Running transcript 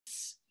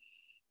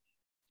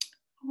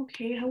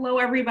Okay, hello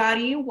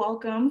everybody,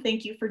 welcome.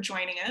 Thank you for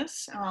joining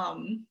us.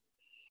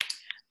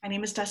 My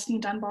name is Destiny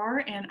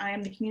Dunbar and I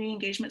am the Community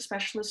Engagement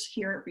Specialist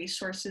here at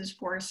Resources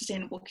for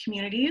Sustainable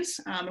Communities.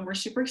 And we're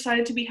super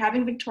excited to be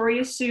having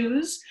Victoria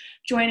Souze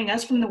joining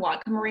us from the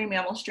Whatcom Marine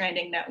Mammal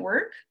Stranding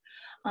Network.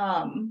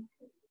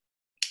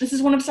 This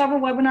is one of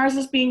several webinars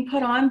that's being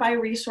put on by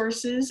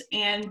Resources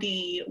and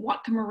the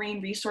Whatcom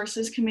Marine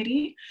Resources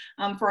Committee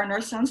for our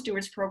North Sound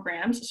Stewards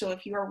programs. So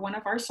if you are one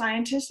of our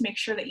scientists, make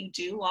sure that you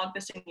do log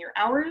this in your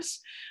hours.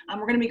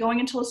 We're going to be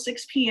going until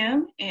 6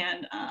 p.m.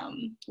 and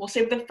we'll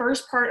save the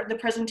first part of the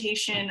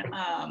presentation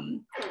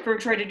for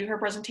Victoria to do her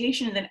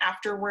presentation, and then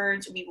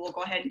afterwards we will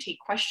go ahead and take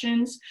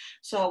questions.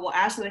 So we'll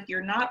ask that if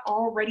you're not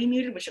already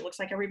muted, which it looks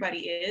like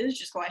everybody is,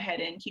 just go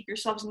ahead and keep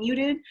yourselves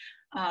muted.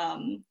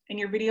 And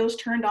your videos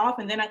turned off,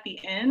 and then at the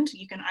end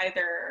you can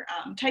either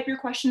type your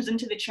questions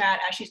into the chat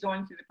as she's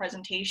going through the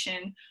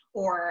presentation,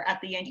 or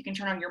at the end you can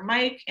turn on your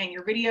mic and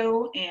your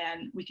video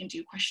and we can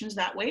do questions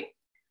that way.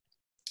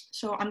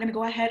 So I'm going to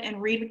go ahead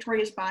and read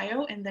Victoria's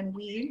bio and then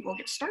we will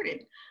get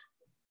started.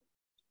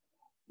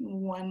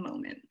 One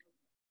moment.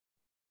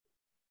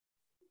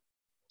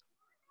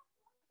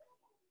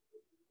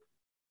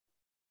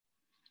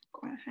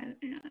 Go ahead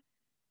and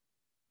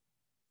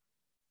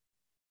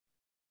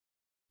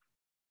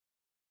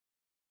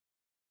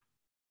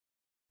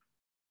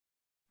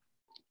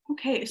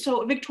okay,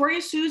 so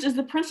Victoria Souze is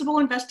the Principal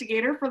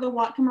Investigator for the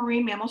Whatcom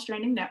Marine Mammal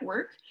Stranding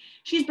Network.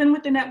 She's been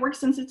with the network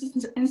since its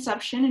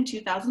inception in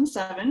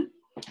 2007.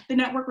 The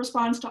network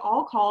responds to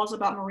all calls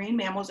about marine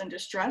mammals in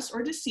distress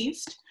or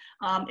deceased.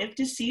 If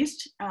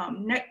deceased,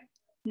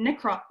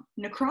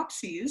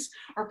 necropsies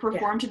are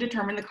performed to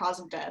determine the cause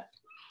of death.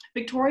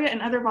 Victoria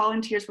and other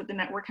volunteers with the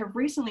network have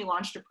recently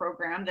launched a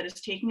program that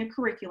is taking a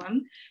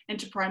curriculum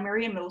into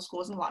primary and middle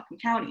schools in Whatcom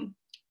County.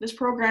 This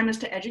program is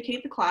to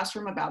educate the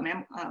classroom about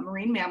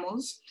marine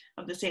mammals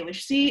of the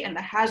Salish Sea and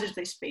the hazards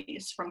they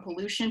face from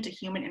pollution to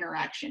human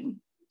interaction.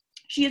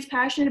 She is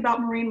passionate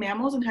about marine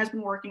mammals and has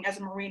been working as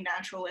a marine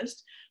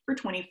naturalist for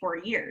 24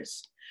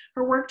 years.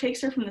 Her work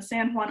takes her from the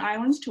San Juan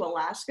Islands to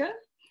Alaska.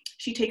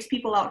 She takes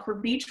people out for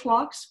beach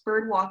walks,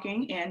 bird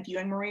walking, and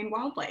viewing marine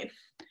wildlife.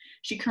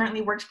 She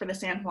currently works for the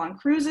San Juan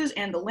Cruises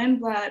and the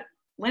Lindblad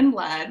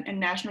and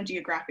National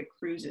Geographic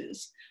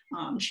Cruises.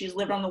 She's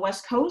lived on the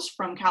West Coast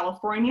from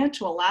California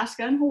to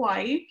Alaska and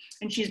Hawaii,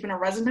 and she's been a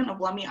resident of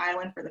Lummi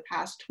Island for the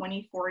past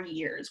 24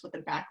 years with a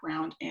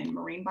background in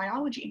marine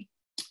biology.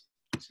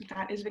 So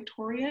that is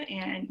Victoria,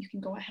 and you can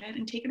go ahead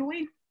and take it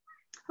away.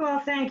 Well,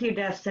 thank you,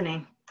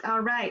 Destiny.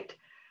 All right.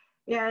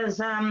 Yes,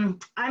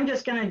 I'm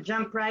just going to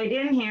jump right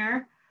in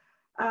here.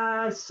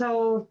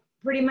 So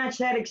pretty much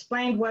that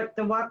explained what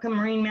the Whatcom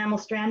Marine Mammal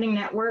Stranding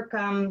Network,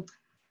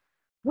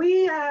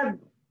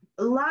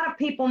 a lot of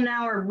people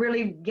now are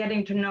really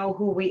getting to know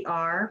who we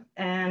are.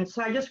 And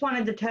so I just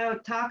wanted to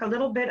talk a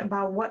little bit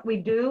about what we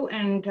do,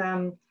 and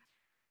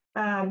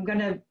I'm going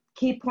to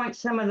key point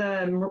some of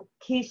the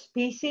key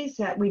species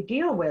that we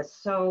deal with.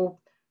 So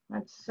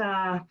let's,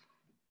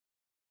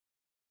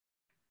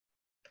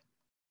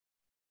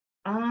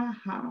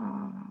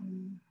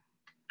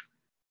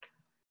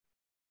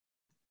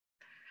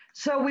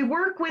 So we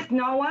work with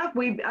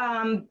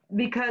NOAA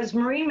because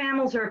marine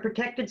mammals are a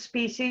protected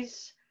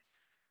species.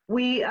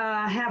 We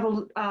have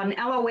an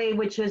LOA,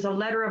 which is a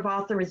letter of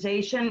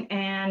authorization,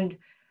 and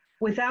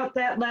without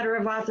that letter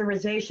of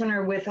authorization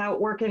or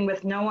without working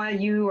with NOAA,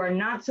 you are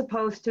not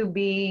supposed to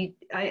be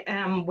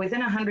within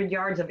 100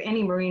 yards of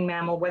any marine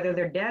mammal, whether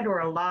they're dead or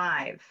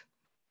alive.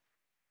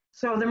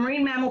 So the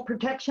Marine Mammal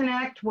Protection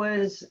Act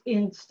was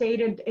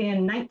instated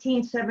in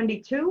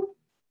 1972.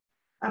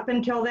 Up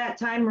until that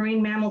time,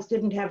 marine mammals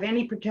didn't have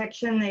any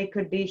protection. They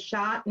could be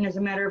shot. And as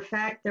a matter of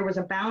fact, there was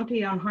a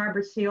bounty on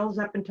harbor seals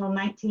up until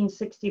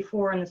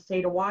 1964 in the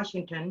state of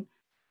Washington,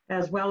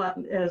 as well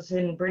as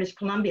in British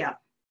Columbia.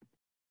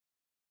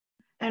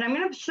 And I'm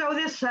going to show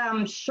this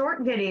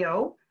short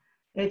video.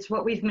 It's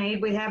what we've made.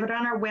 We have it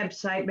on our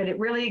website, but it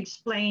really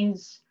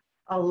explains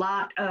a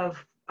lot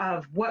of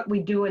what we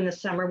do in the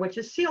summer, which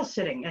is seal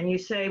sitting. And you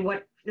say,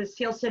 what is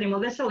seal sitting?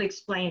 Well, this will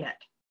explain it.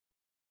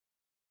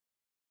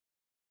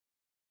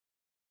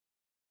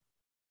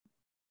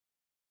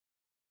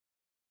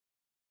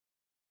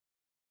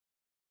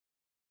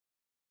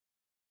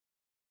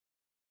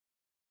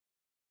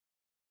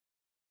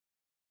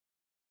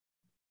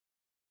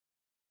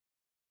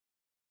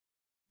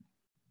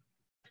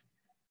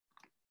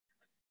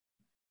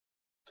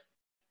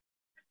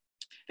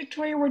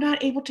 Victoria, we're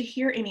not able to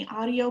hear any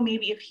audio.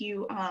 Maybe if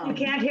you you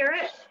can't hear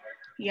it?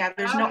 Yeah,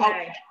 there's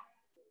okay.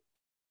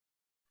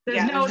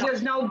 There's no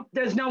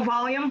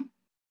volume?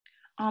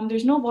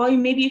 There's no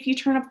volume. Maybe if you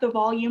turn up the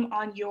volume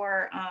on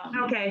your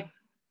okay.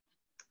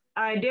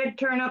 I did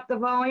turn up the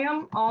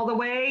volume all the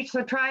way,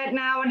 so try it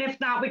now, and if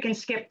not, we can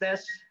skip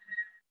this.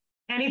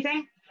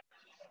 Anything?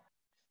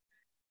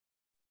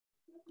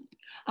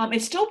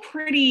 It's still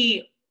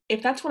pretty,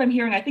 if that's what I'm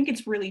hearing, I think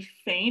it's really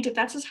faint. If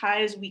that's as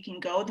high as we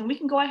can go, then we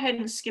can go ahead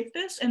and skip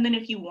this. And then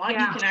if you want,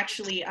 you can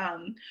actually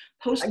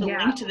post the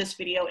link to this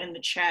video in the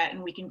chat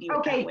and we can view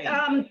it that way.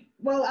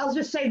 well, I'll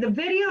just say the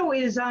video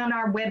is on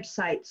our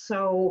website.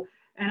 So,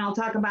 and I'll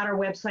talk about our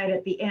website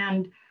at the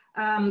end.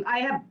 I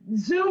have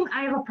Zoom.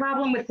 I have a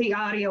problem with the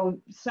audio.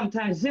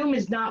 Sometimes Zoom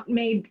is not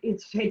made.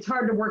 It's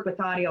hard to work with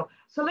audio.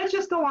 So let's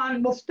just go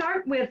on. We'll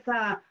start with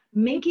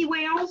minke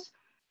whales.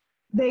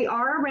 They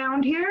are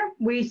around here.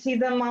 We see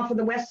them off of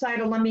the west side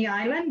of Lummi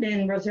Island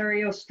in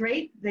Rosario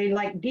Strait. They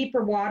like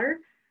deeper water.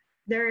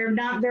 They're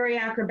not very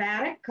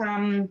acrobatic,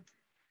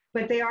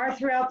 but they are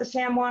throughout the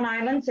San Juan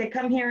Islands. They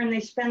come here and they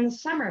spend the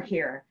summer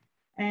here.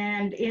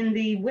 And in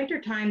the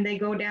wintertime, they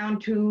go down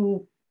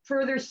to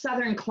further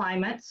southern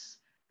climates.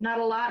 Not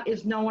a lot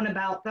is known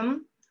about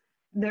them.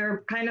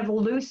 They're kind of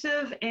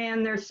elusive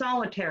and they're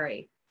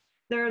solitary.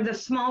 They're the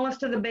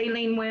smallest of the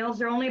baleen whales.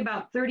 They're only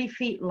about 30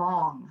 feet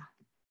long.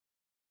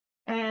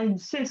 And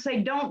since they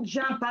don't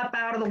jump up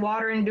out of the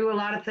water and do a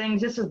lot of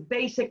things, this is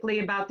basically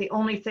about the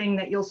only thing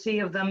that you'll see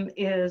of them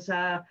is,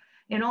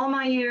 in all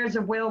my years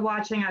of whale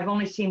watching, I've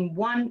only seen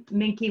one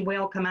minke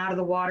whale come out of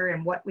the water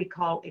in what we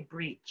call a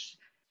breach.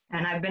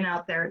 And I've been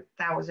out there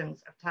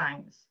thousands of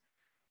times.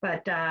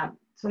 But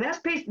so that's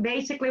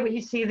basically what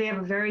you see. They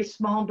have a very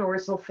small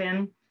dorsal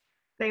fin.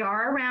 They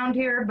are around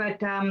here,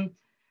 but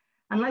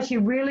unless you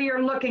really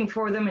are looking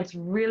for them, it's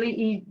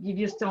really, you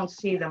just don't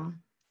see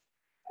them.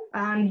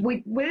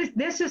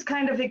 This is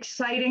kind of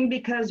exciting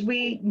because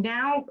we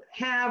now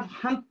have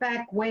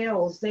humpback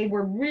whales. They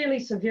were really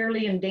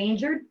severely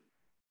endangered.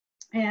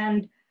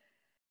 And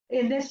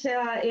in this,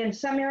 in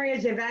some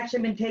areas, they've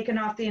actually been taken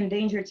off the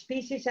Endangered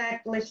Species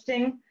Act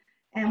listing.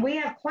 And we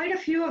have quite a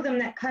few of them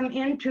that come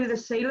into the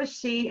Salish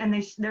Sea and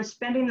they're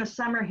spending the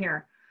summer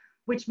here,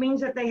 which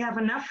means that they have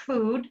enough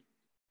food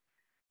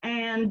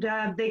and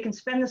they can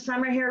spend the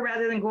summer here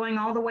rather than going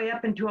all the way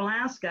up into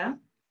Alaska,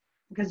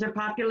 because their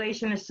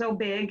population is so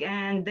big,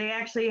 and they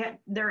actually,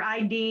 they're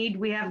ID'd.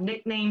 We have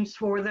nicknames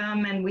for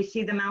them and we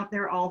see them out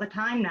there all the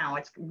time now.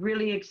 It's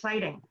really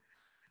exciting.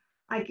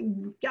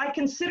 I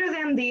consider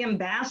them the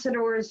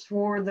ambassadors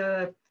for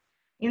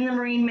in the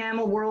marine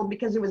mammal world,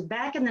 because it was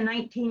back in the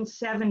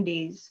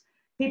 1970s.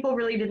 People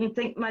really didn't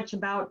think much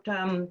about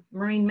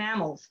marine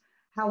mammals.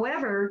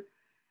 However,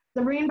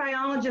 the marine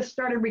biologists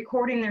started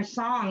recording their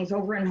songs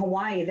over in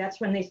Hawaii.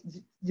 That's when they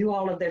do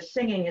all of their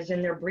singing, is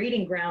in their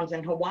breeding grounds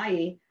in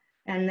Hawaii.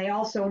 And they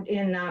also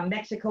in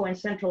Mexico and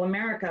Central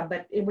America,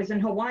 but it was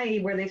in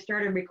Hawaii where they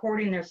started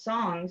recording their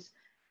songs.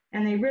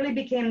 And they really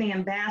became the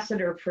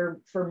ambassador for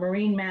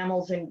marine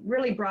mammals and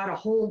really brought a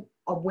whole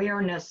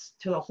awareness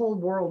to the whole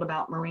world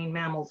about marine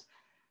mammals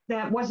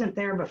that wasn't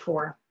there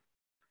before.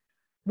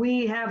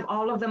 We have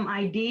all of them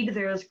ID'd.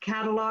 There's a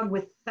catalog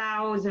with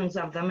thousands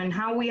of them, and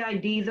how we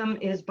ID them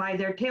is by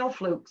their tail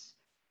flukes.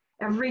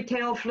 Every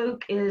tail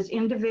fluke is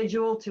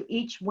individual to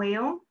each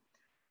whale.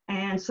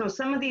 And so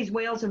some of these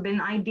whales have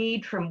been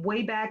ID'd from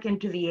way back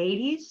into the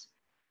 80s.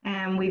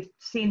 And we've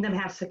seen them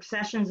have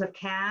successions of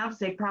calves.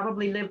 They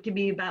probably live to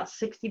be about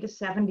 60 to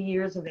 70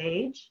 years of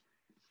age.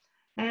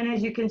 And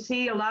as you can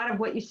see, a lot of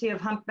what you see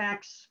of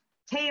humpbacks'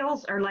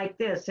 tails are like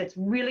this. It's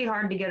really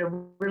hard to get a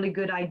really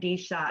good ID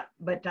shot,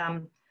 but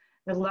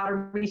there's a lot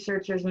of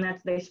researchers, and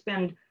they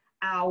spend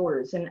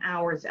hours and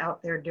hours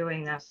out there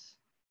doing this.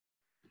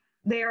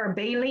 They are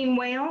baleen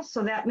whales,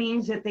 so that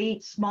means that they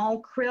eat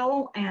small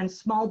krill and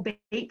small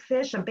bait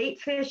fish. A bait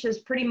fish is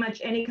pretty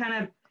much any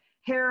kind of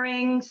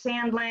herring,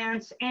 sand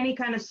lance, any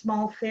kind of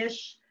small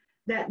fish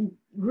that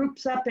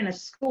groups up in a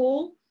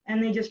school,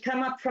 and they just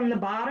come up from the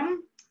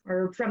bottom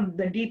or from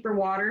the deeper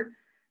water,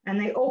 and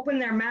they open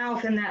their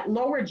mouth, and that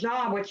lower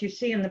jaw, what you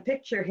see in the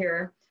picture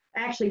here,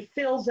 actually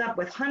fills up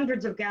with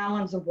hundreds of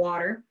gallons of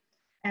water.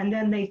 And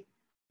then they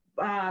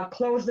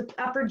close the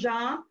upper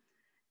jaw,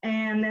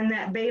 and then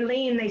that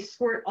baleen, they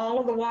squirt all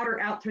of the water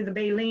out through the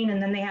baleen,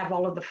 and then they have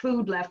all of the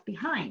food left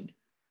behind.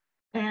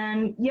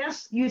 And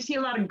yes, you see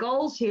a lot of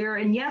gulls here,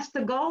 and yes,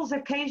 the gulls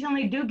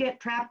occasionally do get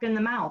trapped in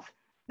the mouth.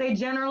 They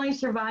generally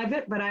survive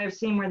it, but I have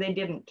seen where they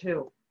didn't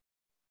too.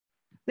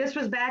 This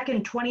was back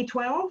in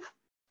 2012.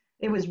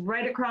 It was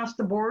right across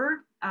the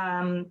border.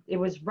 It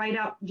was right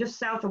up just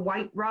south of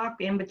White Rock,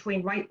 in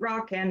between White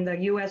Rock and the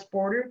US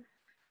border.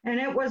 And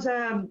it was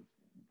a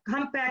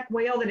humpback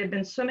whale that had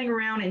been swimming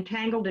around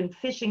entangled in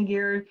fishing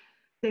gear.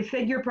 They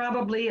figure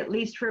probably at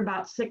least for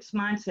about 6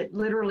 months. It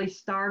literally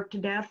starved to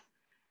death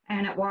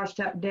and it washed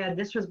up dead.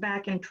 This was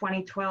back in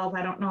 2012.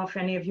 I don't know if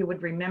any of you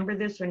would remember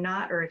this or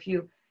not, or if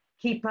you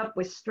keep up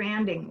with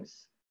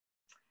strandings.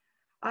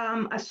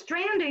 A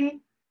stranding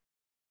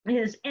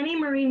is any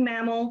marine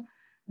mammal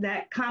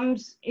that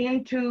comes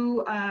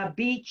into a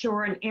beach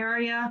or an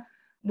area,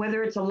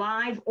 whether it's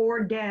alive or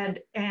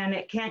dead, and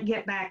it can't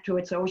get back to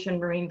its ocean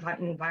marine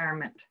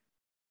environment.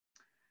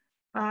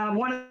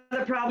 One of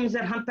the problems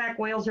that humpback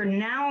whales are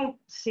now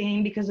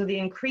seeing, because of the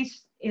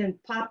increase in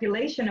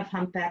population of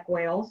humpback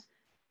whales,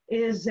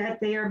 is that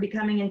they are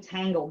becoming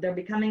entangled. They're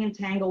becoming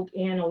entangled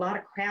in a lot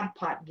of crab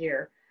pot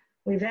gear.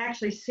 We've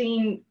actually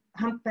seen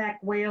humpback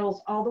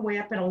whales all the way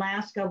up in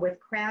Alaska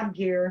with crab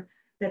gear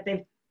that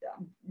they've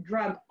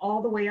drug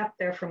all the way up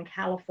there from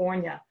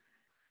California.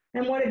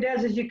 And what it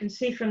does, as you can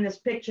see from this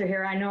picture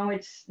here, I know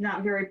it's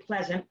not very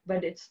pleasant,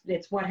 but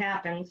it's what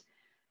happens,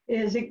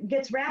 is it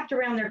gets wrapped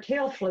around their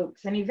tail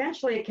flukes, and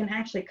eventually it can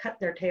actually cut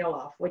their tail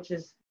off, which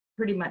is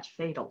pretty much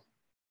fatal.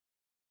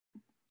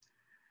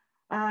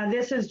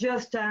 This is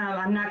just,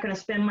 I'm not going to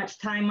spend much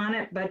time on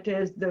it, but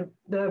is the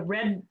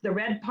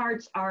red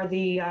parts are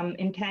the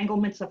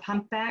entanglements of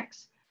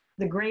humpbacks.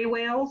 The gray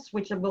whales,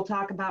 which we'll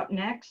talk about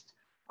next,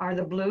 are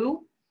the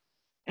blue.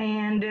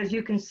 And as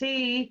you can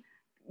see,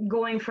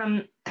 going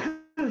from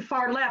the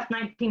far left,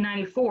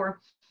 1994,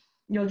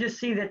 you'll just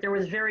see that there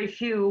was very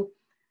few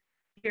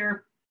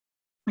here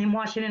in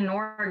Washington and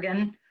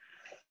Oregon.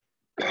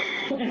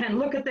 And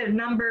look at the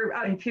number,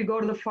 if you go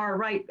to the far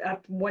right,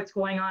 what's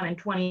going on in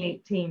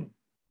 2018.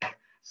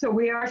 So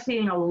we are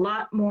seeing a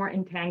lot more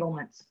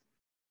entanglements.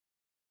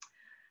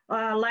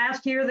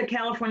 Last year, the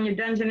California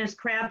Dungeness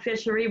crab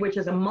fishery, which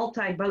is a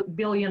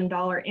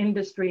multi-billion-dollar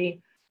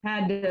industry,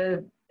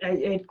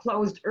 it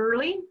closed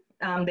early.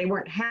 They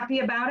weren't happy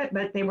about it,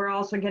 but they were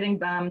also getting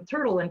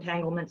turtle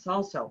entanglements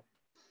also.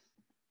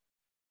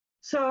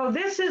 So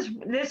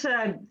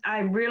I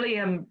really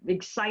am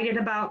excited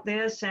about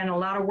this, and a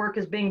lot of work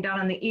is being done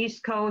on the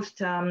East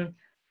Coast.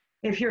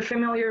 If you're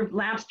familiar,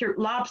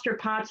 lobster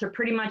pots are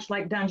pretty much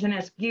like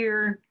Dungeness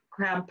gear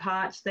crab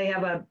pots. They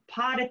have a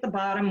pot at the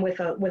bottom with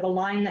a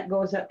line that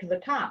goes up to the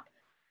top.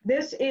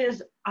 This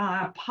is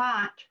a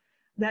pot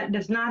that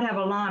does not have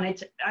a lawn.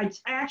 It's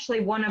actually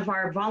one of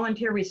our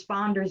volunteer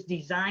responders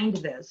designed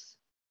this.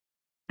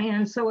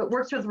 And so it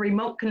works with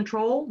remote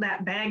control.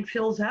 That bag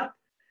fills up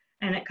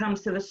and it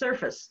comes to the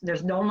surface.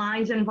 There's no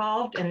lines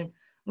involved, and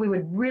we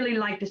would really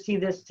like to see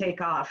this take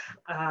off.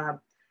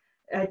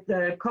 At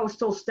the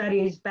coastal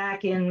studies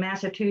back in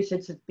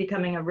Massachusetts, it's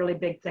becoming a really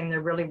big thing.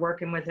 They're really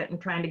working with it and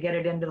trying to get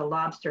it into the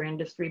lobster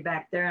industry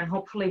back there. And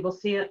hopefully we'll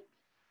see it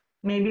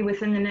maybe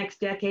within the next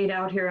decade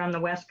out here on the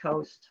West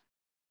Coast.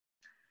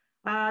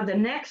 The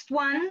next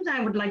one I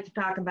would like to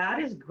talk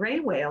about is gray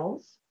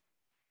whales.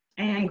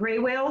 And gray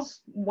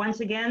whales, once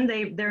again,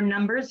 their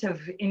numbers have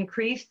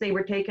increased. They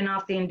were taken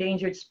off the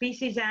Endangered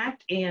Species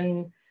Act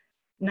in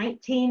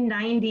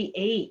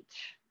 1998.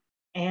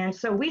 And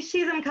so we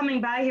see them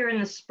coming by here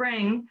in the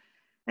spring,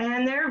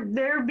 and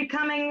they're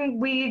becoming,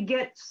 we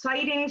get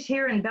sightings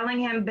here in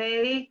Bellingham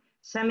Bay,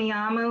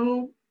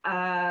 Semiahmoo,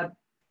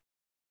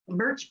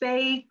 Birch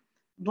Bay,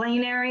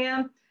 Blaine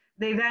area.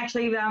 They've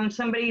actually,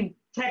 somebody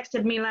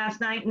texted me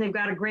last night, and they've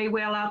got a gray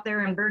whale out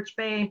there in Birch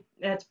Bay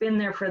that's been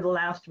there for the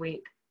last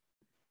week.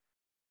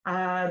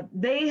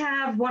 They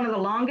have one of the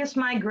longest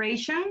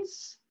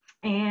migrations,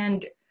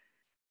 and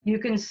you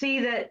can see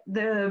that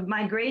the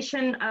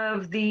migration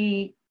of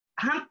the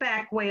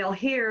humpback whale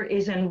here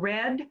is in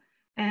red,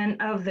 and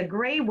of the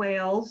gray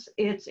whales,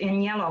 it's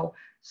in yellow.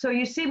 So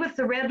you see with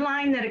the red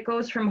line that it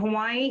goes from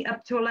Hawaii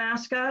up to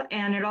Alaska,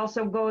 and it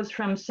also goes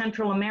from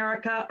Central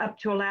America up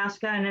to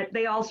Alaska, and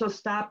they also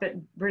stop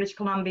at British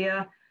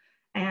Columbia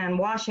and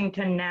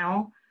Washington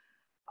now.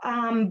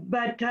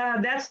 But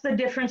that's the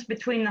difference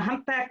between the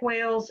humpback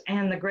whales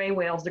and the gray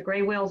whales. The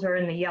gray whales are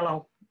in the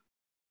yellow.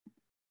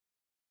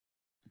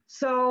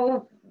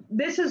 So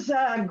this is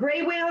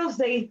gray whales.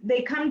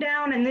 They come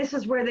down, and this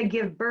is where they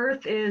give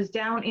birth, is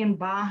down in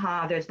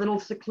Baja. There's little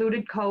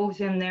secluded coves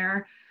in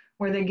there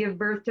where they give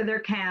birth to their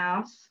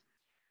calves.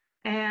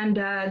 And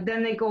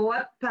then they go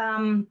up,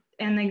 and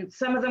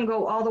some of them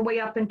go all the way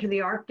up into the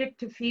Arctic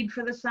to feed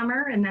for the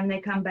summer, and then they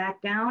come back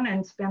down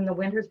and spend the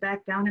winters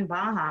back down in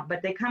Baja.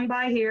 But they come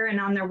by here, and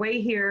on their way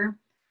here,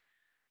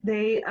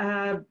 they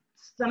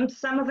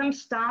some of them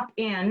stop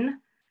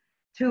in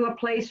to a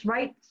place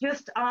right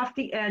just off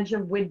the edge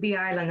of Whidbey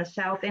Island, the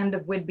south end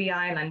of Whidbey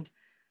Island.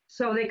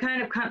 So they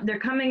kind of they're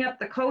coming up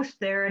the coast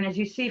there, and as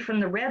you see from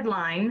the red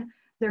line,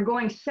 they're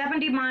going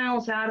 70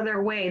 miles out of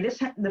their way.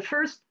 The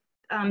first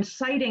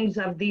sightings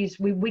of these,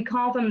 we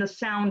call them the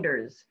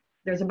sounders.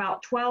 There's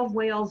about 12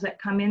 whales that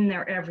come in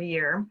there every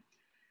year,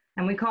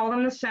 and we call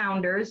them the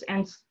sounders.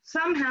 And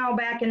somehow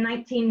back in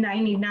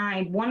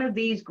 1999, one of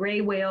these gray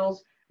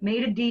whales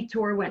made a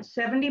detour, went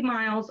 70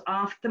 miles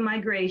off the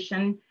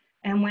migration,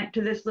 and went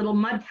to this little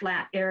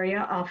mudflat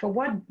area off of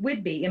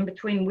Whidbey, in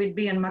between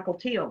Whidbey and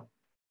Mukilteo.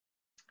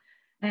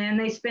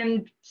 And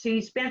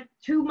she spent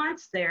 2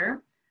 months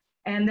there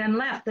and then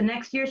left. The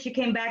next year she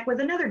came back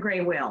with another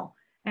gray whale.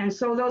 And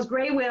so those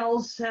gray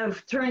whales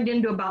have turned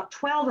into about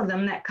 12 of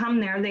them that come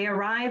there. They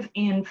arrive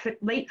in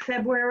late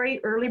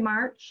February, early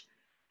March,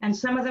 and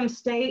some of them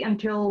stay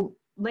until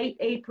late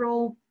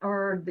April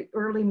or the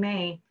early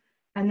May.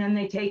 And then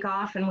they take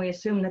off, and we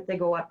assume that they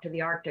go up to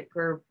the Arctic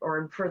or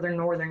further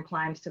northern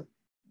climates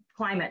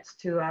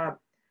to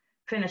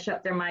finish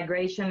up their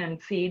migration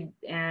and feed,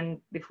 and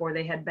before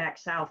they head back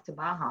south to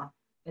Baja.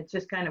 It's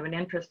just kind of an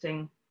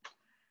interesting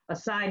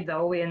aside,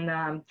 though,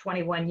 in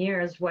 21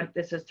 years, what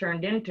this has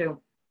turned into.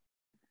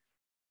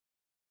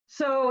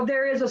 So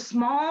there is a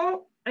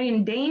small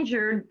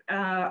endangered,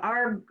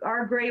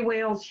 our gray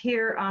whales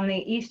here on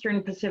the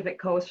eastern Pacific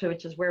coast,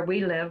 which is where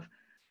we live,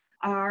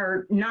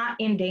 are not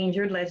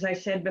endangered. As I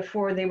said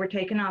before, they were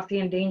taken off the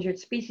Endangered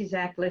Species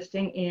Act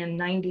listing in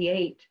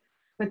 '98,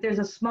 but there's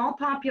a small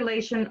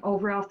population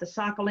over off the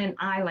Sakhalin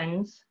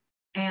Islands,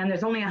 and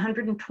there's only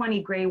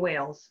 120 gray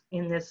whales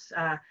in this.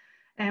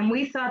 And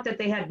we thought that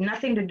they had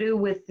nothing to do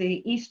with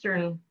the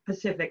Eastern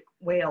Pacific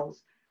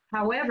whales.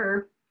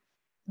 However,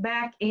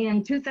 back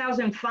in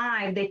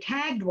 2005, they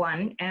tagged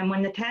one, and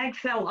when the tag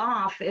fell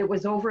off, it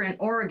was over in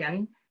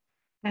Oregon.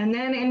 And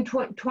then in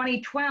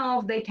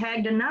 2012, they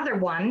tagged another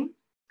one,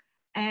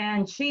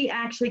 and she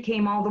actually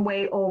came all the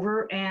way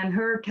over, and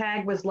her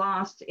tag was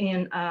lost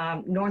in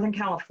Northern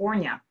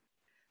California.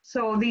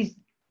 So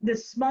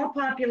this small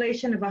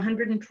population of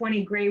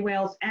 120 gray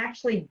whales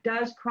actually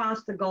does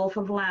cross the Gulf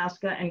of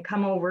Alaska and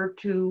come over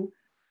to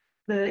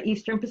the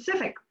Eastern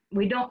Pacific.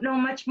 We don't know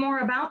much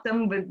more about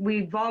them, but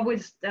we've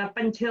always, up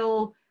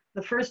until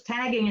the first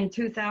tagging in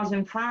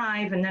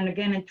 2005, and then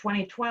again in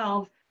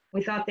 2012,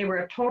 we thought they were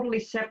a totally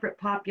separate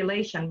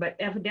population, but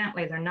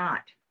evidently they're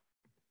not.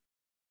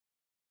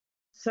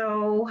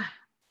 So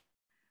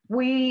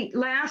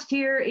last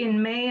year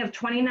in May of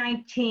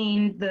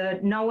 2019, the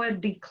NOAA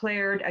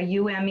declared a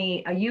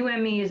UME. A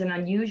UME is an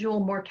unusual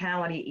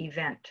mortality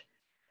event.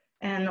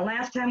 And the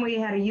last time we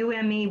had a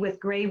UME with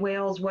gray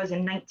whales was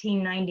in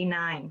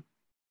 1999.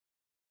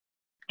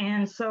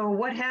 And so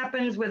what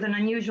happens with an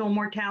unusual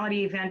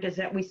mortality event is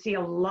that we see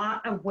a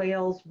lot of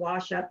whales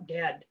wash up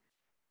dead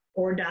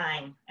or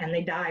dying, and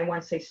they die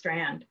once they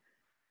strand.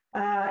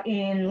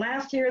 In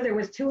last year, there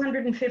was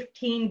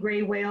 215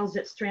 gray whales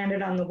that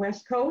stranded on the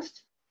West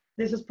Coast.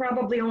 This is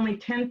probably only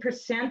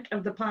 10%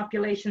 of the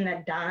population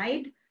that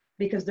died,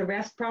 because the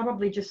rest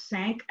probably just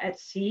sank at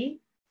sea.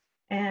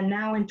 And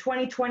now in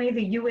 2020,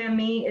 the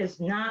UME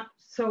is not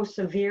so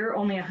severe.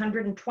 Only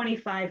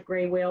 125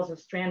 gray whales have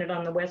stranded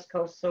on the West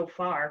Coast so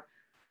far.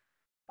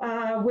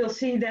 We'll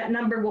see that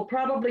number will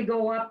probably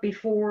go up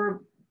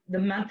before the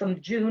month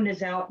of June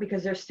is out,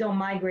 because they're still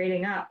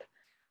migrating up.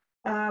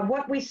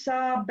 What we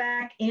saw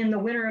back in the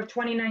winter of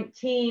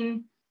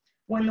 2019,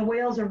 when the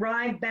whales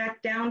arrived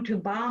back down to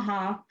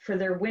Baja for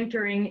their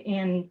wintering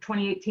in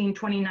 2018,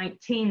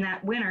 2019,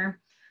 that winter,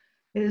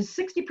 is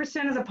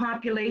 60% of the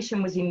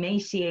population was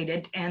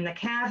emaciated, and the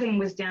calving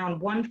was down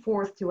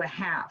 1/4 to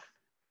 1/2.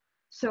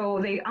 So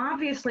they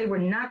obviously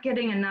were not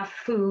getting enough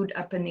food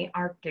up in the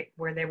Arctic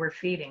where they were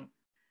feeding.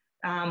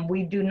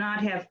 We do not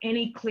have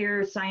any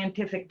clear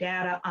scientific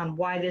data on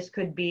why this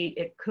could be.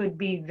 It could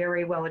be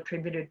very well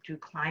attributed to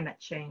climate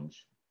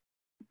change.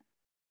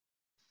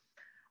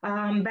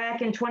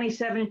 Back in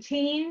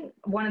 2017,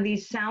 one of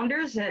these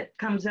sounders that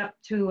comes up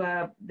to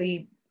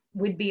the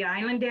Whidbey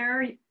Island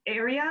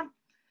area,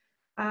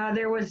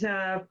 there was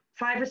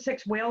 5 or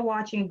 6 whale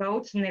watching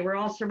boats, and they were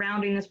all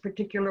surrounding this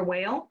particular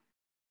whale.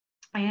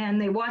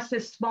 And they watched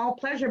this small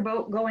pleasure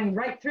boat going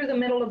right through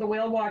the middle of the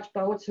whale watch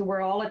boats, who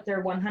were all at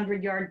their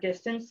 100-yard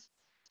distance.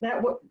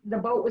 The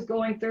boat was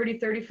going 30,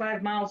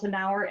 35 miles an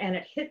hour, and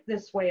it hit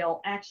this whale,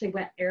 actually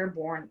went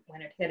airborne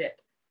when it hit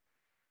it.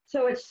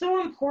 So it's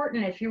so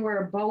important, if you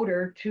are a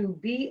boater, to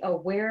be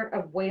aware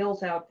of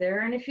whales out there.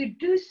 And if you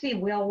do see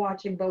whale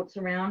watching boats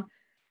around,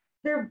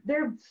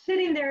 they're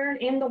sitting there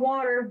in the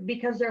water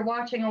because they're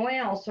watching a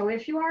whale. So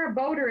if you are a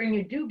boater and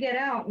you do get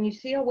out and you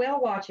see a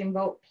whale watching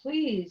boat,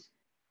 please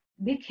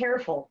be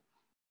careful.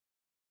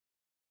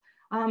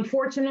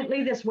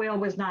 Fortunately, this whale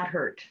was not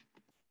hurt.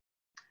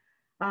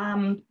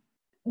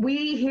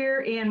 We here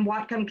in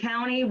Whatcom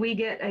County, we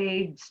get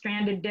a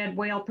stranded dead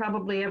whale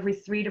probably every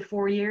 3 to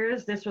 4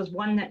 years. This was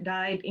one that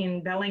died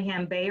in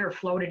Bellingham Bay, or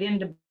floated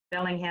into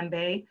Bellingham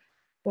Bay.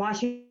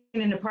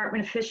 Washington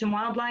Department of Fish and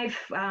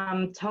Wildlife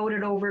towed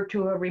it over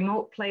to a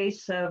remote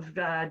place of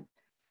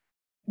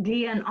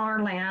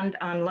DNR land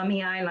on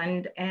Lummi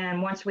Island,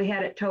 and once we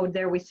had it towed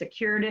there, we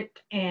secured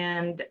it,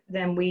 and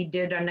then we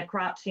did a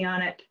necropsy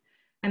on it.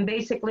 And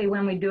basically,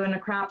 when we do a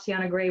necropsy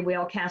on a gray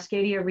whale,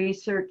 Cascadia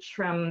Research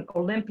from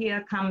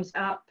Olympia comes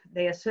up,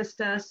 they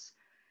assist us,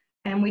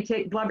 and we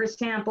take blubber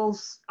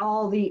samples,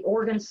 all the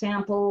organ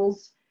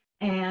samples,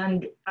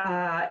 and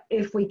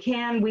if we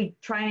can, we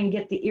try and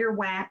get the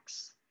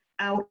earwax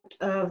out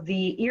of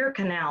the ear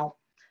canal.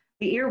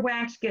 The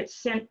earwax gets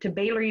sent to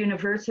Baylor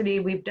University.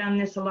 We've done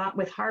this a lot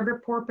with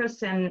harbor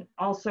porpoise and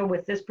also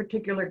with this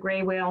particular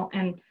gray whale.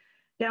 And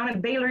down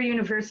at Baylor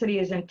University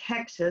is in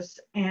Texas.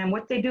 And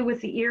what they do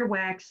with the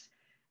earwax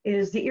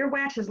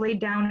is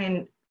laid down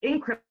in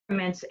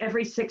increments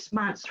every 6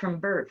 months from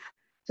birth.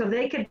 So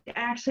they could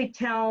actually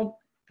tell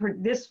for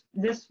this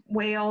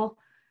whale,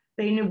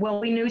 they knew,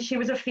 well, we knew she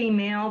was a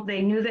female.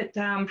 They knew that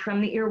from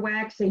the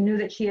earwax, they knew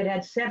that she had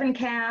had 7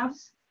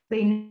 calves.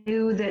 They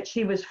knew that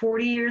she was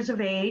 40 years of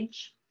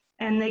age,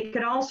 and they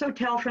could also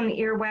tell from the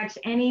earwax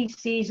any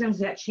seasons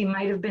that she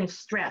might have been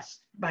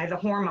stressed by the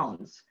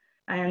hormones,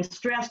 and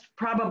stressed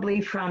probably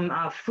from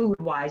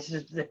food-wise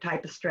is the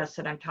type of stress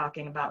that I'm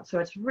talking about. So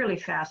it's really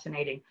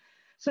fascinating.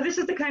 So this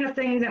is the kind of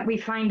thing that we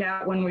find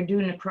out when we're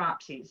doing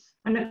necropsies.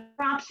 A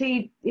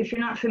necropsy, if you're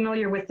not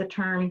familiar with the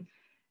term,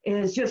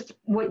 is just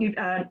what you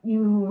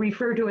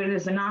refer to it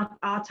as an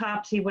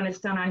autopsy when it's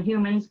done on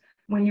humans.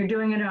 When you're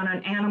doing it on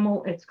an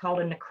animal, it's called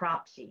a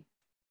necropsy.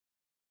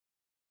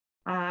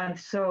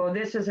 So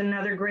this is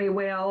another gray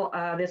whale.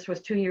 This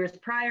was 2 years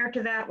prior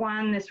to that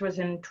one. This was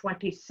in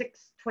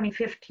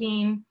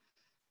 2015.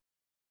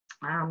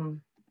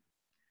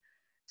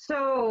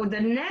 So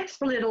the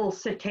next little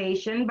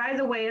cetacean, by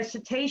the way, a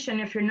cetacean,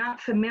 if you're not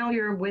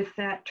familiar with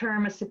that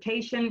term, a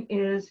cetacean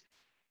is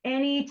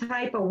any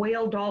type of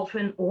whale,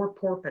 dolphin, or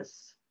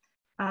porpoise.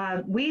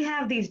 We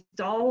have these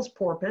Dall's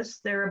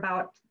porpoise. They're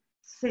about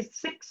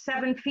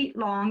 6-7 feet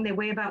long. They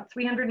weigh about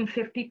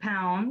 350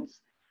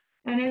 pounds.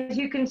 And as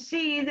you can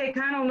see, they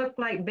kind of look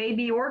like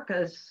baby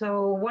orcas.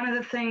 So one of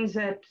the things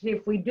that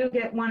if we do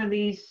get one of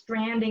these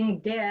stranding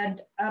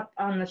dead up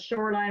on the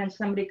shoreline and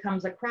somebody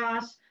comes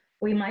across,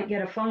 we might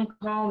get a phone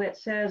call that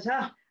says,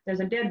 there's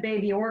a dead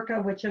baby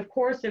orca, which of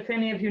course, if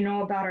any of you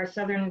know about our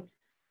southern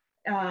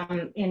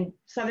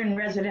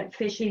resident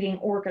fish-eating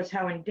orcas,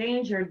 how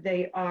endangered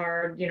they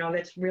are,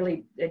 that's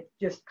really, it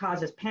just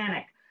causes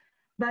panic.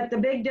 But the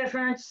big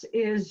difference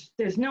is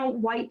there's no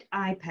white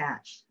eye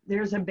patch.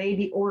 There's a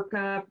baby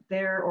orca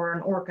there, or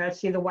an orca.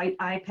 See the white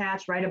eye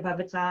patch right above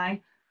its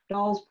eye?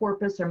 Dall's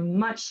porpoise are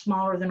much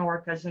smaller than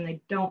orcas, and they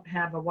don't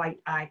have a white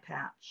eye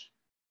patch.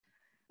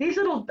 These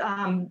little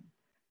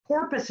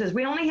porpoises,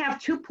 we only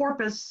have 2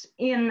 porpoise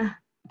in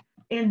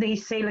the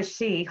Salish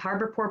Sea,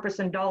 harbor porpoise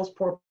and Dall's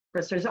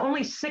porpoise. There's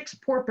only 6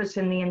 porpoise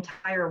in the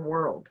entire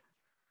world.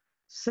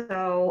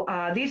 So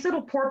these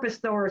little porpoise,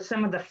 though, are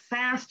some of the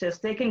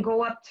fastest. They can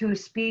go up to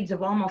speeds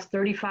of almost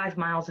 35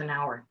 miles an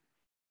hour.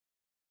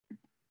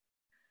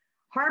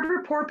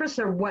 Harbor porpoise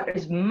are what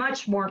is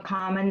much more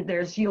common.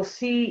 You'll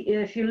see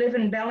if you live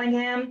in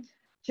Bellingham,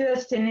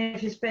 and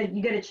if you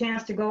get a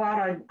chance to go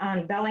out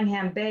on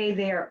Bellingham Bay,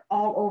 they are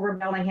all over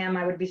Bellingham.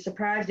 I would be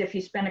surprised if you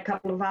spent a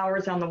couple of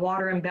hours on the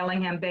water in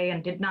Bellingham Bay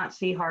and did not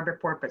see harbor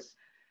porpoise.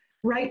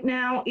 Right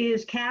now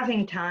is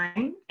calving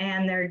time,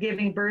 and they're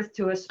giving birth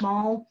to a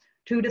small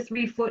 2 to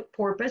 3 foot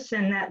porpoise,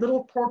 and that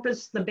little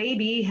porpoise, the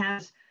baby,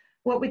 has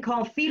what we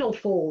call fetal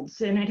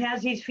folds, and it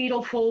has these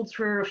fetal folds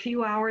for a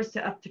few hours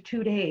to up to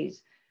 2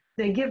 days.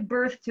 They give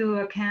birth to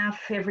a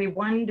calf every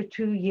 1 to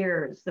 2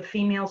 years. The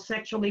female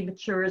sexually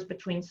matures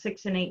between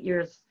 6 and 8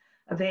 years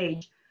of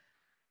age.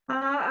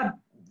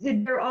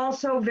 They're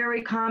also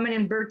very common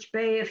in Birch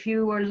Bay. If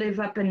you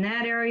live up in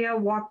that area,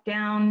 walk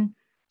down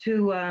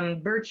to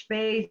Birch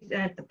Bay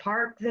at the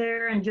park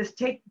there and just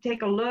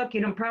take a look.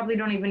 You probably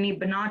don't even need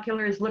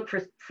binoculars. Look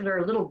for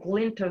a little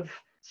glint of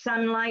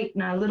sunlight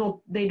and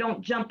they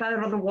don't jump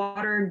out of the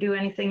water, do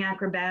anything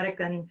acrobatic,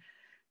 and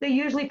they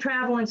usually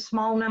travel in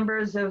small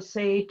numbers of,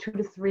 say, 2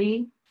 to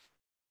 3.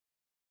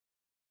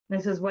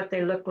 This is what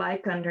they look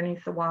like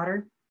underneath the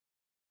water.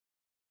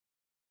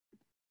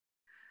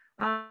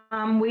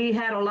 We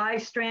had a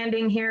live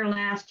stranding here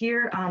last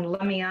year on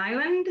Lummi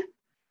Island.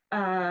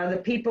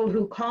 The people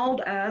who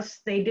called us,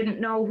 they didn't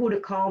know who to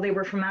call. They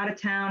were from out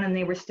of town and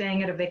they were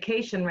staying at a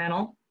vacation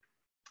rental.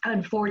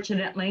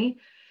 Unfortunately,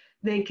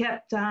 they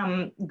kept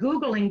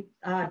Googling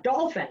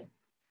dolphin.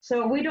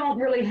 So we don't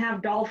really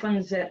have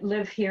dolphins that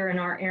live here in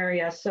our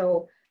area.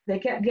 So they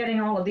kept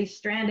getting all of these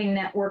stranding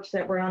networks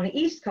that were on the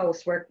East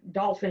Coast where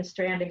dolphin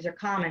strandings are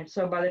common.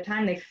 So by the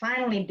time they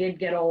finally did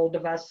get a hold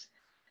of us,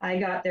 I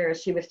got there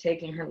as she was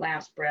taking her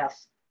last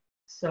breath.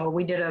 So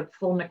we did a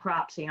full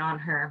necropsy on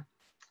her.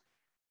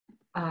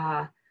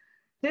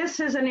 This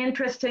is an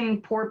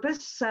interesting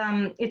porpoise.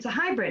 It's a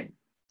hybrid.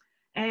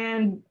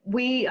 And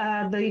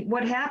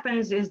what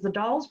happens is the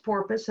Dall's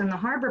porpoise and the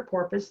harbor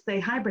porpoise, they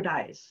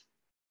hybridize.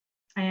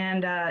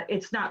 And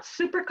it's not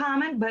super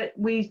common, but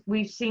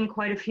we've seen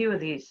quite a few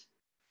of these.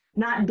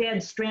 Not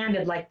dead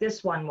stranded like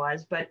this one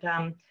was, but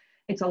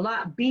it's a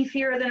lot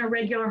beefier than a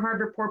regular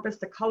harbor porpoise.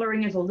 The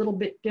coloring is a little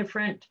bit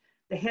different.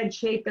 The head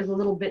shape is a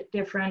little bit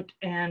different.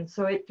 And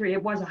so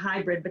it was a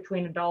hybrid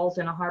between a Dall's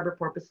and a harbor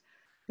porpoise.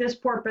 This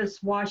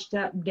porpoise washed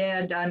up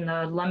dead on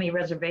the Lummi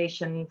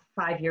Reservation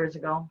 5 years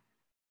ago.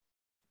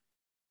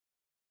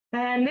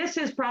 And this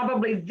is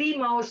probably the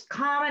most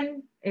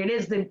common, it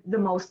is the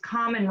most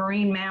common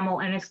marine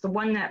mammal, and it's the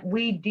one that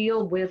we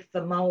deal with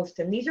the most.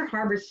 And these are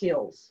harbor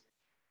seals.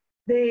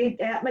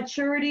 At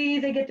maturity,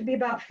 they get to be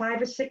about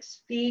 5 or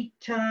 6 feet,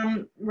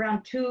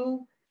 around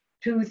 2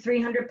 to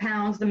 300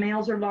 pounds. The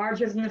males are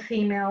larger than the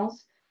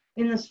females.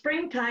 In the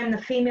springtime,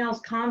 the females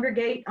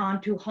congregate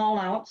onto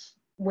haul-outs,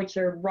 which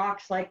are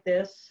rocks like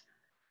this,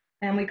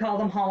 and we call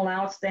them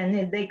haul-outs.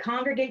 Then they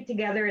congregate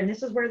together, and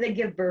this is where they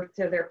give birth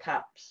to their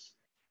pups.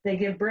 They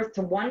give birth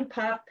to 1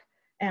 pup,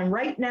 and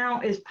right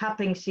now is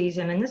pupping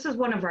season, and this is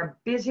one of our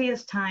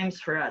busiest times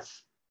for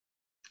us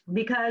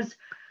because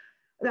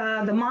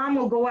the mom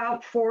will go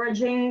out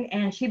foraging,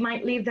 and she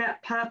might leave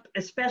that pup,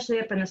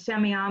 especially up in the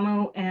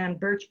Semiahmoo and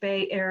Birch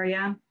Bay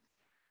area.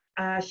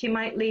 She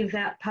might leave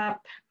that pup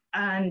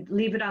and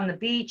leave it on the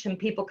beach, and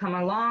people come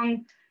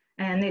along,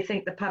 and they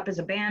think the pup is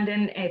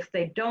abandoned. If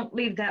they don't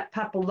leave that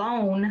pup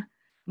alone,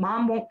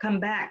 mom won't come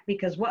back,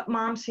 because what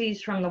mom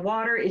sees from the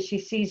water is she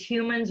sees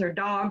humans or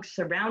dogs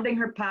surrounding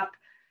her pup.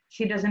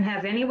 She doesn't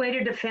have any way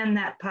to defend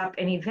that pup,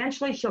 and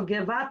eventually she'll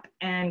give up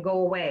and go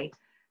away.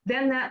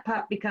 Then that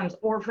pup becomes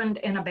orphaned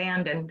and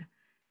abandoned.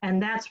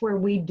 And that's where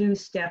we do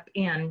step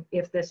in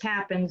if this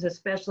happens,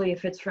 especially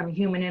if it's from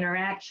human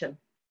interaction.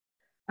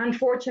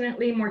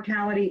 Unfortunately,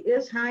 mortality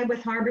is high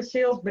with harbor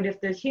seals, but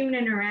if there's human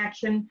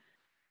interaction,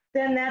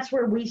 then that's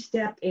where we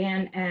step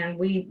in and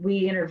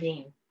we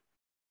intervene.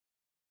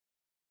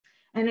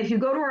 And if you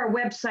go to our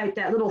website,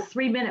 that little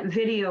 3-minute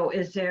video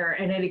is there,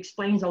 and it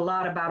explains a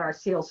lot about our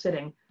seal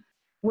sitting.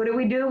 What do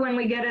we do when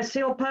we get a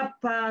seal pup?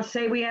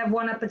 Say we have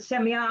one up at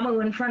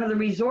Semiahmoo in front of the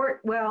resort.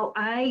 Well,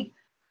 I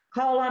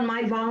call on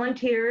my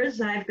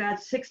volunteers. I've got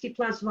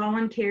 60+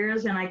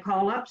 volunteers, and I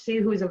call up, see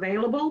who's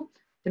available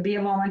to be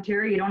a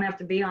volunteer. You don't have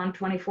to be on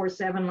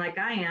 24/7 like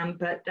I am,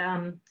 but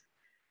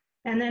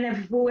and then if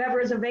whoever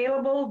is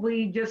available,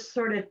 we just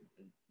sort of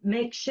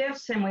make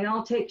shifts, and we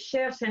all take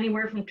shifts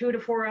anywhere from 2 to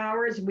 4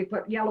 hours. We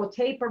put yellow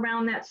tape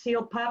around that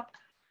seal pup,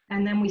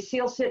 and then we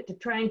seal sit to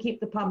try and keep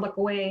the public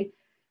away.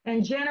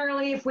 And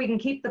generally, if we can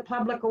keep the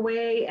public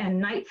away and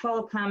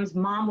nightfall comes,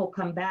 mom will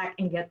come back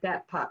and get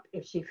that pup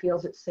if she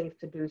feels it's safe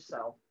to do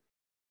so.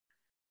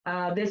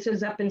 This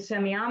is up in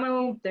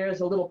Semiahmoo.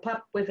 There's a little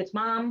pup with its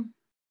mom,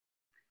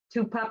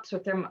 2 pups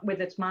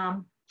with its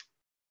mom.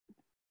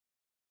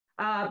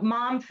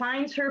 Mom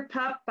finds her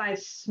pup by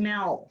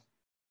smell.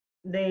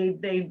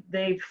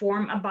 They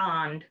form a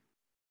bond.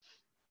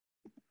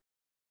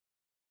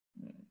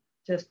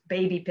 Just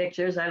baby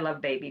pictures. I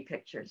love baby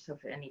pictures of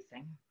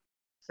anything.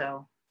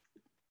 So,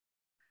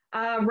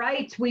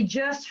 right, we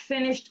just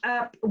finished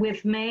up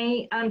with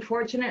May.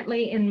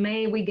 Unfortunately, in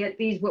May, we get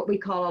these, what we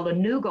call a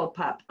lanugo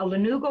pup. A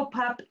lanugo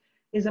pup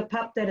is a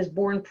pup that is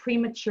born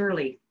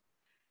prematurely.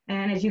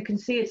 And as you can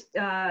see,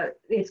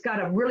 it's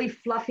got a really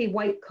fluffy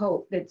white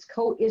coat. Its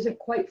coat isn't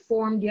quite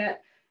formed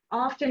yet.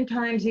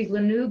 Oftentimes these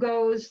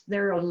lanugos,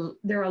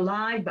 they're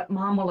alive, but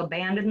mom will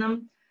abandon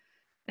them.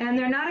 And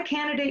they're not a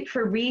candidate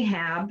for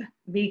rehab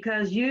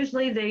because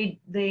usually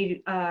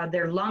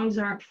their lungs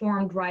aren't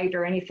formed right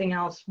or anything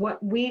else.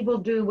 What we will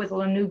do with a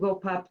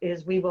lanugo pup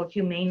is we will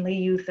humanely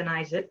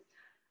euthanize it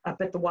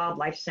up at the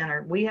Wildlife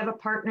Center. We have a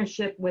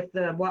partnership with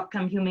the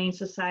Whatcom Humane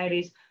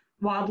Society's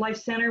Wildlife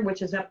Center,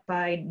 which is up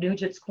by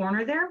Nugent's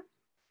Corner there.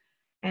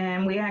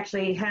 And we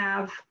actually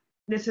have,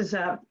 this is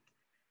a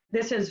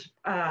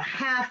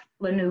half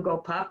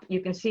lanugo pup.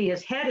 You can see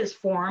his head is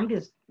formed,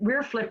 his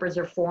rear flippers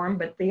are formed,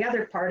 but the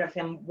other part of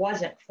him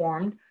wasn't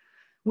formed.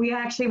 We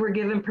actually were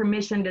given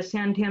permission to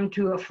send him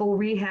to a full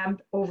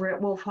rehab over at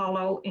Wolf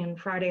Hollow in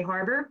Friday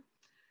Harbor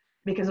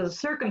because of the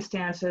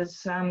circumstances.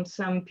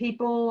 Some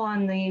people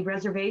on the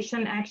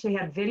reservation actually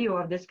had video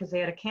of this because they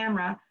had a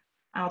camera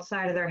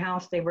outside of their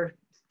house. They were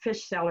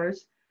fish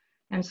sellers.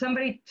 And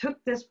somebody took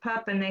this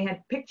pup and they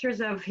had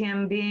pictures of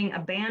him being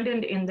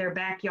abandoned in their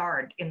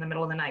backyard in the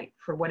middle of the night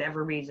for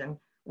whatever reason.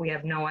 We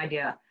have no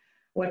idea.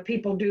 What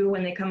people do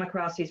when they come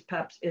across these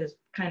pups is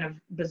kind of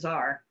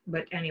bizarre.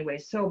 But anyway,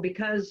 so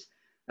because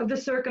of the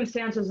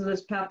circumstances of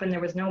this pup and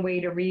there was no way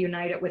to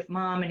reunite it with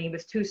mom and he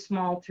was too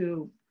small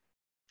to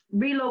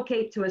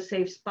relocate to a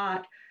safe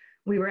spot,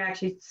 we were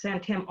actually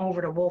sent him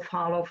over to Wolf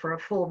Hollow for a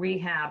full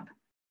rehab.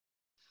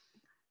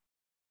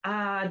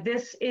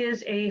 This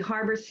is a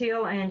harbor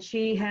seal and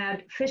she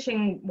had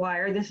fishing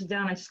wire. This is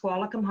down in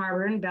Squalicum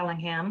Harbor in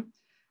Bellingham.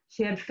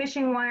 She had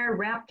fishing wire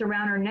wrapped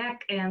around her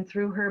neck and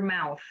through her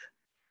mouth.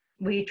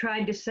 We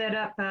tried to set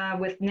up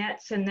with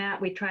nets and that.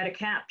 We tried to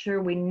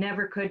capture. We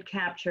never could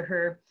capture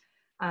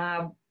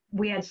her.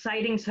 We had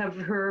sightings of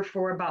her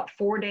for about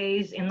 4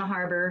 days in the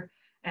harbor,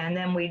 and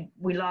then we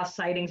lost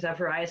sightings of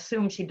her. I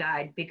assume she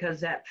died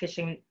because that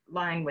fishing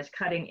line was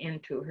cutting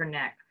into her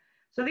neck.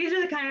 So these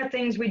are the kind of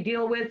things we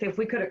deal with. If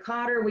we could have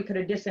caught her, we could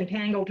have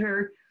disentangled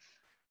her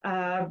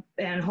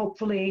and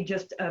hopefully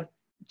just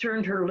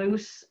turned her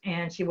loose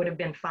and she would have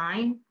been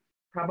fine.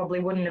 Probably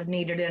wouldn't have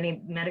needed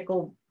any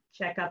medical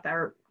checkup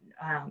or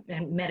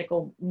and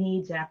medical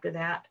needs after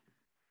that.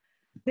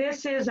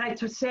 This is, I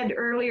said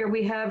earlier,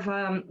 we have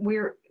a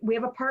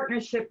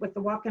partnership with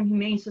the Whatcom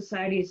Humane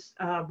Society's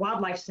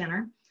Wildlife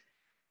Center.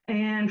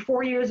 And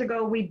 4 years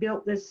ago, we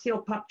built this seal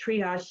pup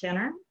triage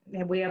center.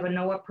 And we have a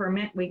NOAA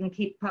permit. We can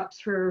keep pups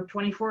for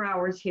 24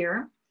 hours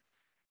here.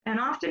 And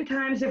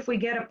oftentimes, if we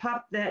get a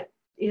pup that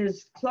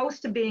is close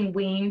to being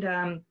weaned,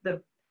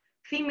 the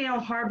female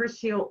harbor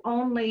seal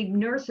only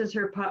nurses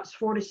her pups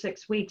 4 to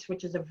 6 weeks,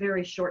 which is a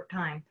very short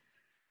time.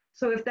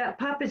 So if that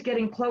pup is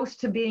getting close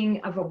to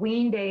being of a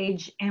weaned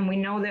age, and we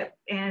know that,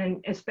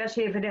 and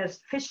especially if it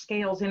has fish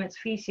scales in its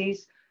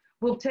feces,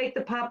 we'll take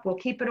the pup, we'll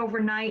keep it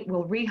overnight,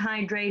 we'll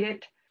rehydrate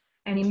it,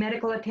 any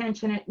medical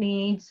attention it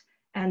needs,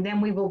 and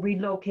then we will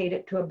relocate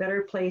it to a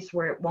better place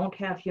where it won't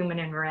have human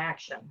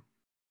interaction.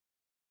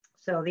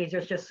 So these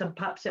are just some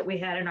pups that we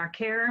had in our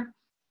care.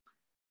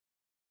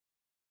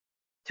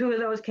 2 of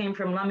those came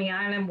from Lummi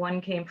Island,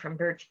 1 came from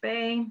Birch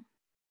Bay.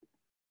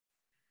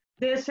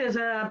 This is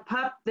a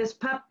pup. This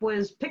pup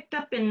was picked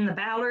up in the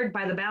Ballard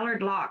by the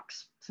Ballard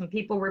locks. Some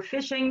people were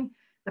fishing.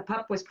 The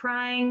pup was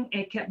crying.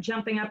 It kept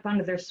jumping up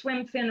onto their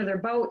swim fin of their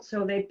boat.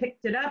 So they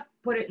picked it up,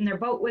 put it in their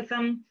boat with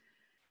them,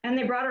 and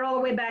they brought it all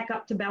the way back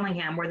up to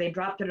Bellingham, where they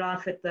dropped it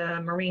off at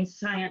the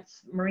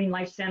Marine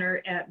Life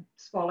Center at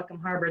Squalicum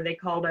Harbor. They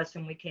called us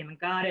and we came and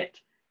got it.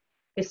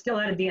 It still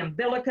had the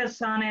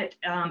umbilicus on it.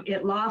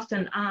 It lost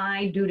an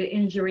eye due to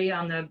injury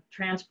on the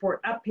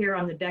transport up here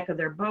on the deck of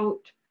their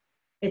boat.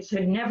 It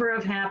should never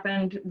have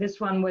happened. This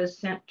one was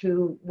sent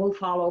to Wolf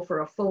Hollow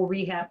for a full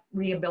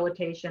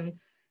rehabilitation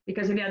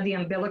because it had the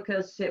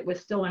umbilicus. It was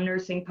still a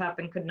nursing pup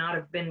and could not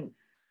have been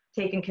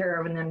taken care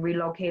of and then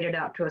relocated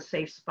out to a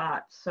safe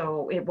spot.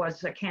 So it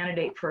was a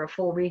candidate for a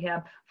full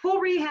rehab. Full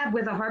rehab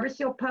with a harbor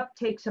seal pup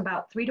takes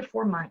about 3 to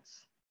 4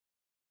 months.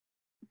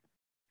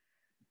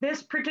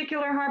 This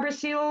particular harbor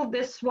seal,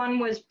 this one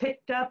was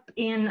picked up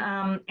in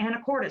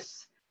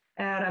Anacortes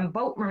at a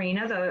boat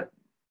marina.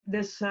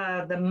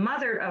 The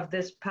mother of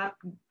this pup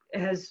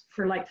has,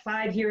 for like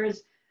 5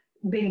 years,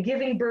 been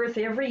giving birth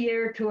every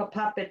year to a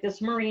pup at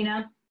this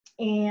marina.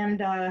 And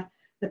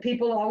the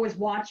people always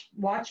watch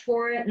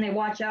for it and they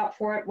watch out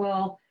for it.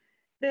 Well,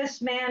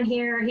 this man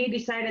here, he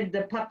decided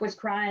the pup was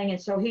crying.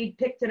 And so he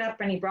picked it up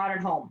and he brought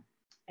it home.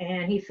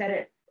 And he fed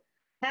it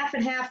half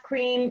and half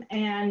cream.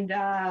 And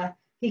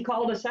he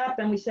called us up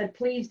and we said,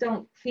 please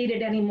don't feed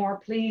it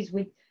anymore. Please,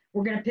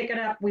 we're going to pick it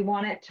up. We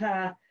want it.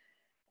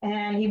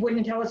 And he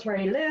wouldn't tell us where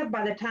he lived.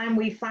 By the time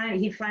he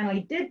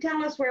finally did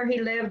tell us where he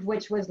lived,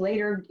 which was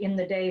later in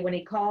the day when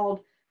he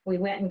called, we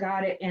went and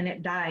got it and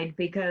it died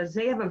because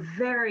they have a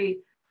very,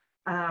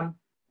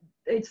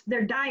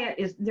 their diet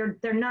is,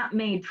 they're not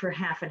made for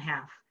half and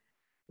half.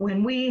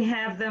 When we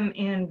have them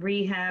in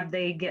rehab,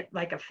 they get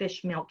like a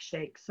fish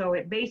milkshake. So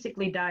it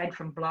basically died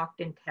from blocked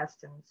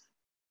intestines.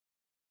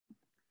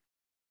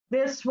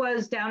 This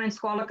was down in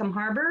Squalicum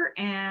Harbor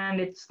and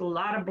it's a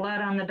lot of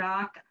blood on the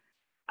dock.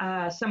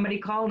 Somebody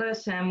called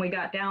us and we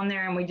got down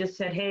there and we just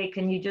said, hey,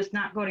 can you just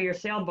not go to your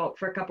sailboat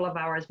for a couple of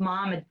hours?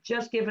 Mom had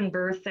just given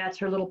birth. That's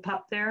her little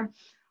pup there.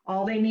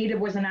 All they needed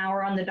was an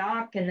hour on the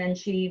dock and then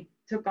she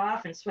took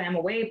off and swam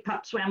away.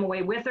 Pup swam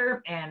away with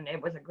her and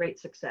it was a great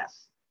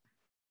success.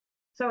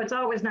 So it's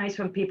always nice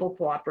when people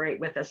cooperate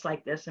with us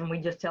like this and we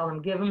just tell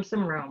them, give them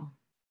some room.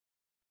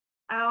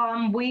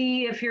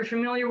 If you're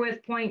familiar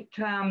with Point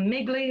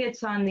Migley,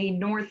 it's on the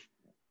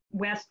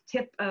northwest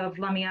tip of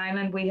Lummi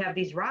Island. We have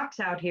these rocks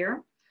out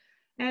here.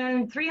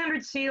 And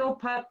 300 seal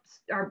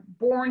pups are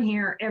born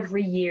here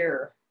every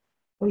year.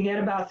 We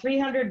get about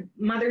 300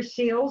 mother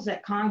seals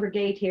that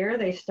congregate here.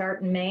 They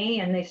start in May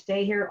and they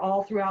stay here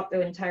all throughout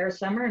the entire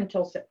summer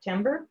until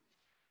September.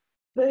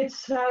 But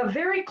it's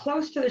very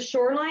close to the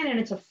shoreline and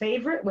it's a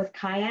favorite with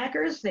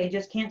kayakers. They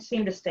just can't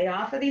seem to stay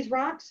off of these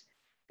rocks.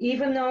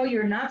 Even though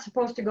you're not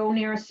supposed to go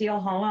near a seal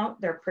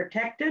haulout, they're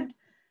protected.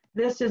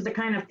 This is the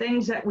kind of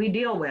things that we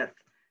deal with.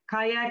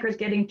 Kayakers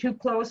getting too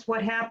close,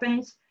 what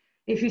happens?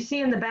 If you see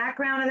in the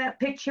background of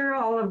that picture,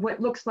 all of what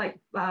looks like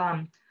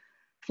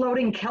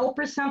floating kelp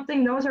or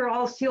something, those are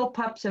all seal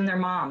pups and their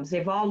moms.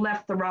 They've all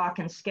left the rock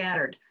and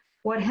scattered.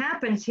 What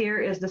happens here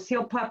is the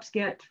seal pups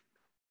get,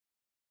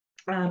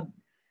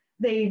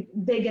 they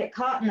get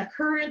caught in the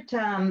current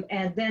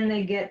and then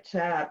they get,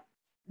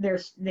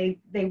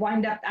 they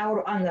wind up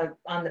out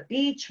on the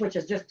beach, which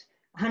is just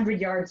 100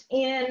 yards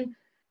in.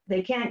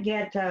 They can't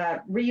get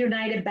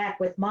reunited back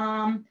with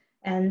mom.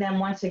 And then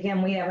once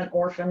again, we have an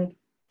orphaned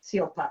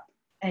seal pup.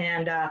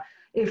 And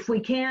if we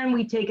can,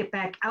 we take it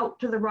back out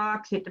to the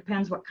rocks. It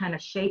depends what kind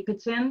of shape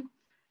it's in.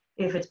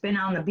 If it's been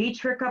on the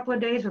beach for a couple of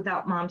days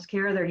without mom's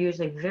care, they're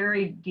usually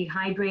very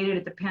dehydrated.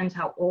 It depends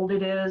how old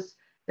it is.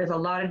 There's a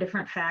lot of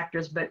different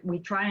factors, but we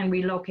try and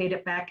relocate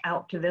it back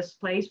out to this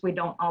place. We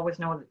don't always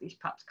know that these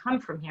pups come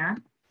from here.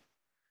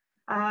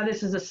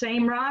 This is the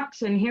same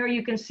rocks, and here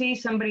you can see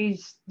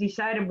somebody's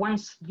decided one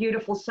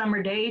beautiful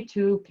summer day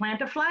to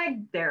plant a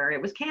flag there.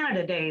 It was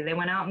Canada Day. They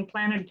went out and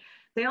planted.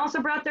 They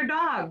also brought their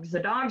dogs. The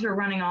dogs are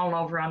running all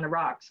over on the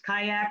rocks.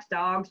 Kayaks,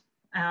 dogs.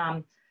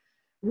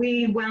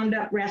 We wound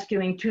up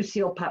rescuing 2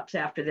 seal pups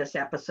after this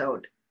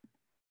episode,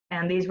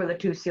 and these were the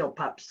 2 seal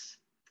pups.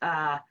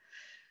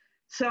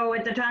 So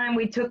at the time,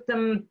 we took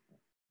them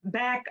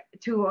back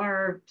to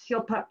our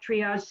seal pup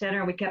triage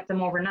center. We kept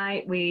them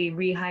overnight. We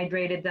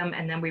rehydrated them,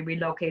 and then we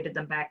relocated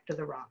them back to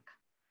the rock.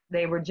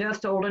 They were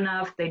just old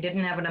enough. They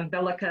didn't have an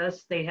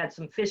umbilicus. They had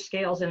some fish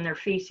scales in their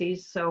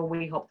feces, so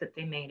we hope that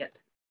they made it.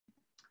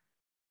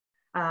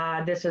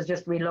 This is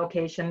just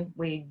relocation.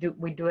 We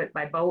do it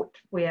by boat.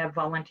 We have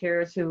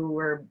volunteers who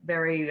were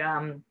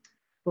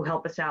who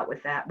help us out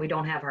with that. We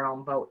don't have our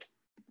own boat.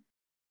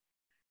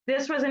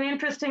 This was an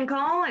interesting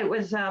call. It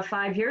was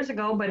 5 years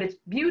ago, but it's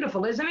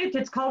beautiful, isn't it?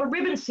 It's called a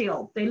ribbon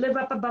seal. They live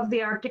up above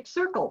the Arctic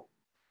Circle.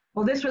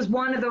 Well, this was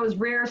one of those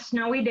rare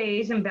snowy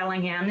days in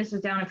Bellingham. This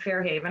is down in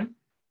Fairhaven.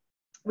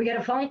 We got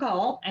a phone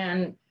call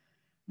and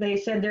they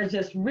said there's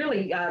this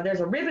really, there's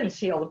a ribbon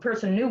seal. The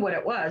person knew what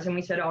it was. And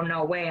we said, oh,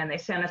 no way. And they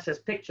sent us this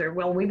picture.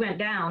 Well, we went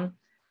down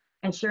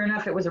and sure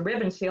enough, it was a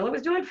ribbon seal. It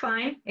was doing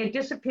fine. It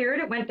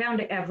disappeared. It went down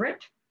to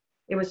Everett.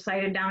 It was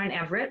sighted down in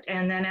Everett.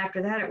 And then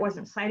after that, it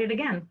wasn't sighted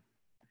again.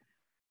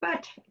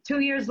 But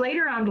 2 years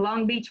later on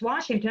Long Beach,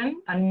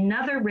 Washington,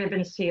 another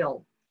ribbon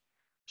seal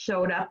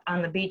showed up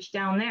on the beach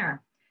down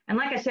there. And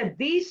like I said,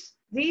 these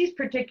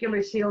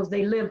particular seals,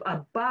 they live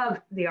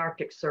above the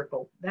Arctic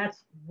Circle.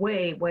 That's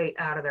way, way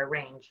out of their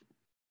range.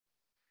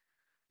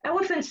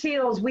 Elephant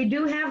seals, we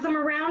do have them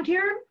around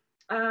here,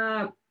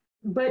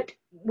 but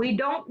we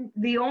don't,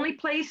 the only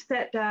place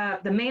that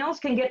the males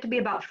can get to be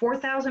about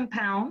 4,000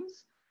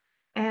 pounds.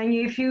 And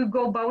if you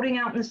go boating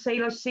out in the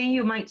Souze Sea,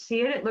 you might see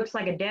it. It looks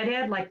like a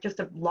deadhead, like just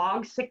a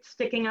log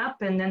sticking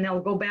up, and then they'll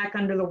go back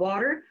under the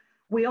water.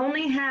 We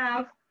only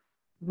have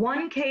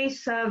one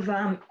case of,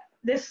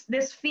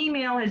 this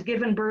female has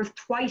given birth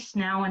twice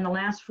now in the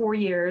last 4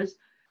 years,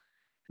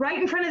 right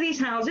in front of these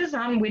houses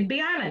on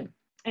Whidbey Island.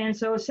 And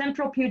so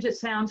Central Puget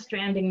Sound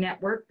Stranding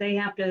Network, they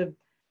have to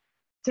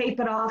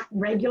tape it off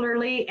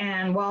regularly.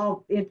 And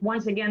while it,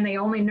 once again, they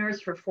only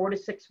nurse for 4 to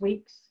 6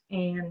 weeks,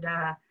 and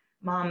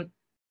mom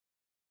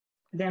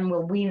then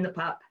will wean the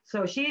pup.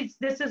 So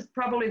this is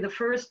probably the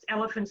first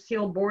elephant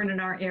seal born in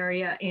our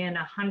area in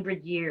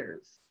 100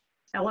 years.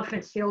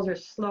 Elephant seals are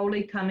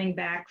slowly coming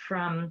back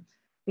from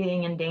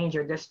being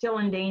endangered. They're still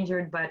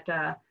endangered, but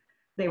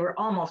they were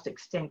almost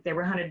extinct. They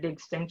were hunted to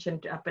extinction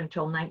up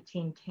until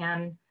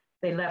 1910.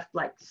 They left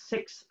like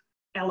 6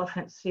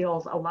 elephant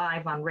seals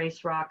alive on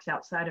race rocks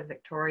outside of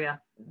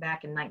Victoria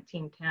back in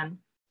 1910.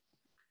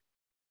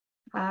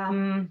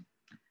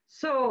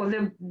 So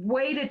the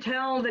way to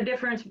tell the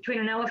difference between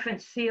an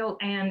elephant seal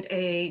and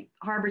a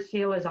harbor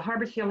seal is a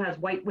harbor seal has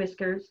white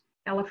whiskers,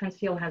 elephant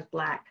seal has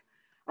black.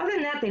 Other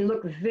than that, they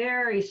look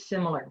very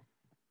similar.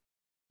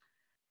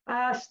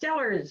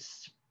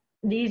 Stellars,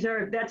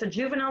 that's a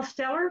juvenile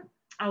stellar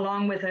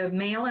along with a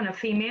male and a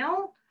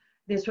female.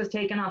 This was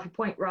taken off of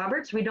Point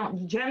Roberts. We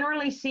don't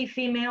generally see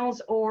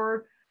females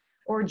or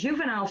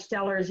juvenile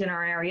stellars in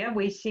our area.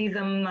 We see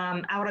them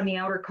out on the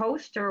outer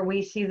coast, or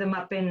we see them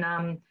up in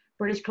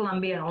British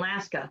Columbia and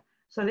Alaska.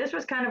 So this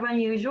was kind of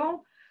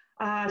unusual.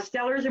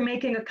 Stellars are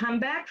making a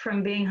comeback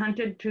from being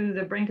hunted to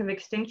the brink of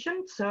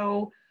extinction.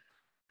 So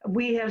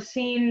we have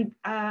seen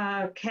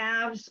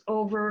calves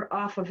over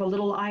off of a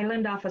little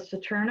island off of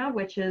Saturna,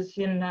 which is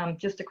in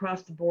just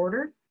across the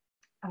border.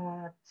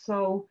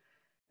 So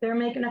they're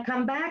making a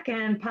comeback,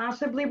 and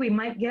possibly we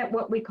might get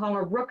what we call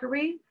a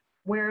rookery,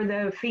 where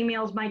the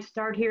females might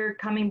start here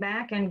coming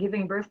back and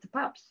giving birth to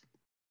pups.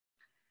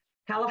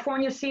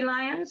 California sea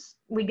lions,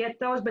 we get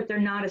those, but they're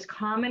not as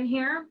common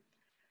here.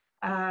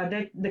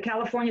 The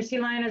California sea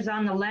lion is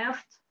on the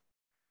left.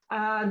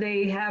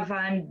 They have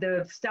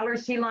the stellar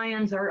sea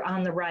lions are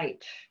on the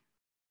right.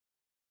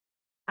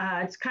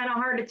 It's kind of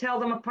hard to tell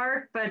them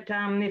apart, but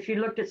if you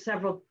looked at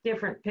several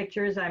different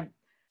pictures,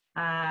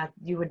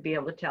 you would be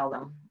able to tell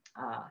them.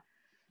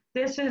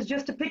 This is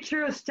just a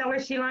picture of stellar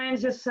sea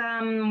lions. This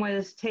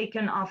was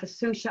taken off of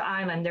Souze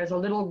Island. There's a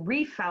little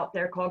reef out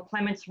there called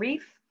Clements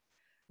Reef.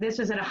 This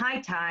is at a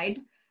high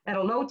tide. At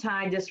a low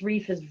tide, this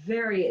reef is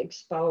very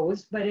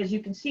exposed, but as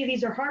you can see,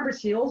 these are harbor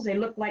seals. They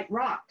look like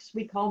rocks.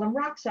 We call them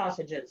rock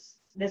sausages.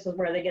 This is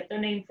where they get their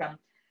name from.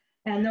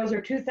 And those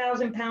are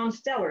 2,000-pound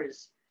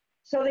stellars.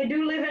 So they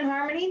do live in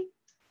harmony.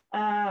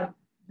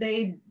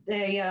 They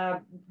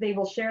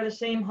will share the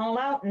same haul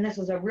out, and this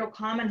is a real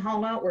common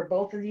haul out where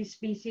both of these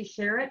species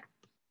share it.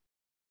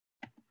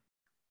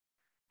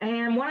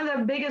 And one of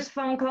the biggest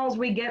phone calls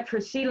we get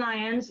for sea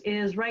lions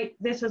is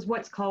this is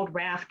what's called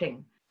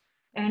rafting.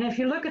 And if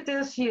you look at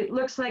this, it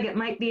looks like it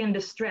might be in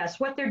distress.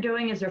 What they're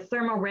doing is they're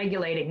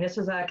thermoregulating. This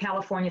is a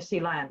California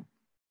sea lion.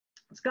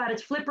 It's got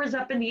its flippers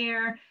up in the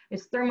air.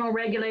 It's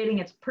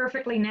thermoregulating. It's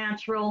perfectly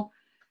natural.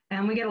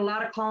 And we get a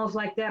lot of calls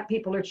like that.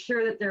 People are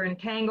sure that they're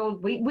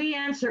entangled. We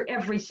answer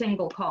every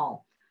single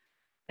call.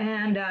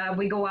 And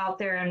we go out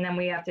there, and then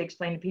we have to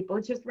explain to people,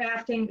 it's just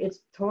rafting.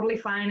 It's totally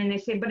fine. And they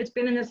say, but it's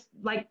been in this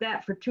like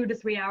that for 2 to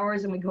 3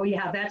 hours. And we go,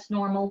 yeah, that's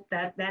normal.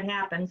 That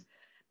happens.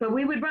 But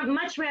we would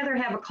much rather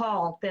have a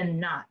call than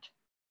not.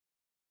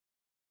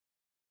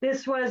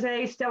 This was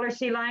a stellar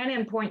sea lion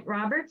in Point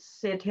Roberts.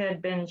 It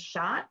had been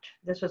shot.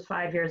 This was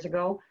 5 years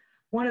ago.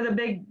 One of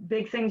the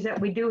big things that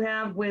we do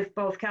have with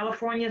both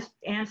California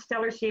and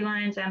stellar sea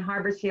lions and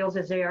harbor seals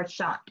is they are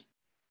shot.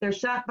 They're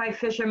shot by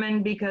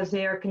fishermen because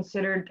they are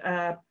considered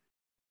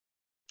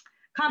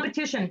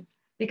competition,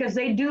 because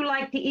they do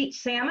like to eat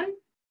salmon.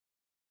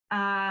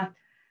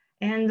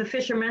 And the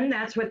fishermen,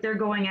 that's what they're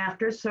going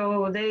after.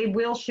 So they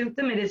will shoot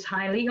them. It is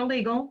highly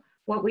illegal.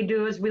 What we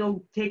do is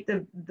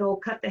they'll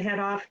cut the head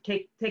off,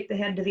 take the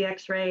head to the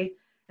x-ray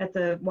at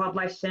the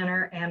Wildlife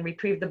Center and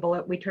retrieve the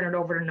bullet. We turn it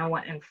over to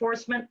NOAA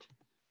enforcement.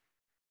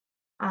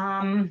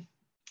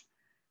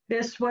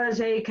 This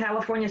was a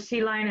California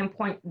sea lion in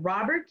Point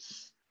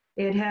Roberts.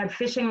 It had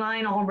fishing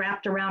line all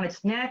wrapped around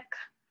its neck.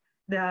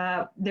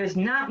 There's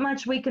not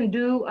much we can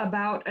do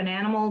about an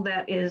animal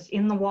that is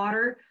in the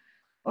water.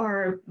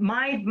 Or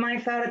my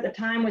thought at the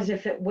time was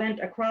if it went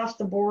across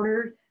the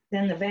border,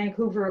 then the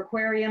Vancouver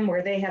Aquarium,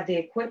 where they have the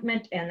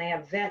equipment and they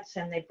have vets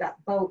and they've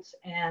got boats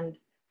and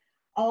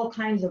all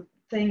kinds of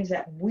things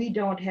that we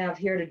don't have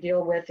here to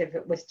deal with. If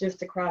it was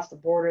just across the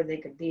border, they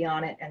could be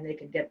on it and they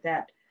could get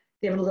that,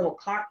 give it a little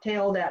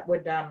cocktail that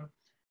would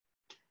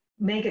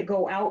make it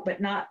go out,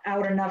 but not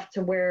out enough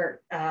to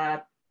where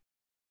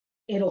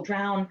it'll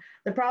drown.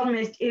 The problem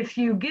is if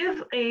you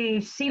give a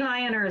sea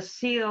lion or a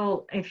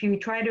seal, if you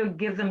try to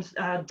give them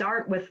a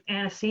dart with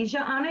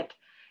anesthesia on it,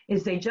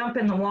 is they jump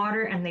in the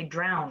water and they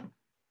drown.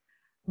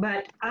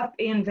 But up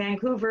in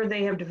Vancouver,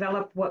 they have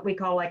developed what we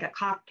call like a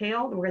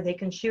cocktail, where they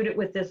can shoot it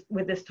with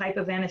this type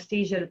of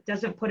anesthesia. It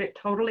doesn't put it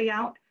totally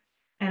out,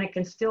 and it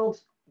can still,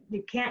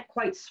 you can't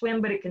quite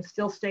swim, but it can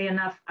still stay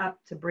enough up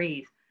to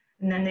breathe.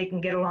 And then they can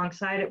get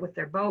alongside it with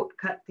their boat,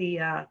 cut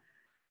the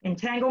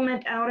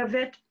entanglement out of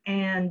it,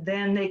 and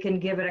then they can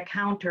give it a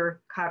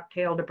counter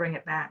cocktail to bring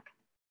it back.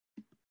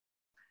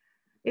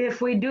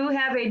 If we do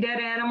have a dead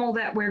animal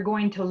that we're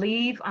going to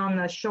leave on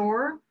the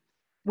shore,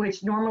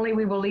 which normally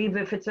we will leave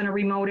if it's in a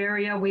remote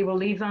area, we will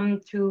leave them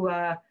to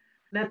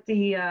let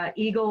the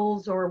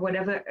eagles or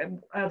whatever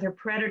other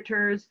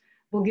predators,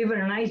 we'll give it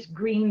a nice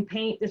green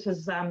paint. This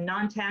is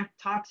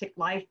non-toxic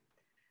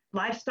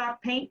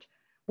livestock paint.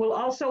 We'll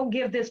also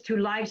give this to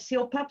live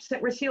seal pups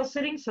that were seal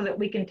sitting so that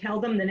we can tell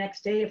them the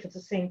next day if it's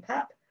the same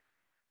pup.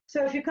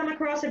 So if you come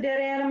across a dead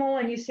animal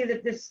and you see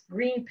that this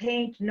green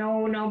paint,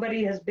 no,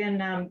 nobody has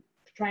been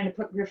trying to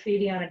put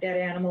graffiti on a dead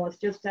animal, it's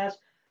just us.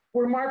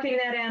 We're marking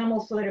that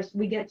animal so that if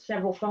we get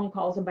several phone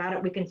calls about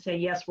it, we can say,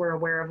 yes, we're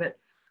aware of it.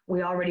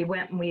 We already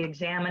went and we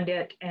examined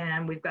it,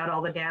 and we've got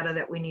all the data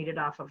that we needed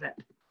off of it.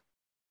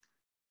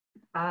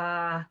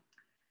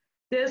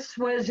 This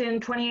was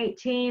in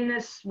 2018.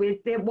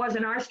 It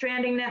wasn't our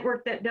Stranding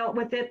network that dealt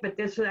with it, but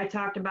this, I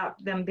talked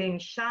about them being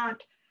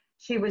shot.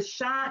 She was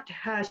shot,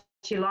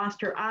 she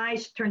lost her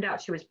eyes, turned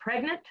out she was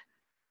pregnant.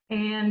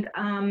 And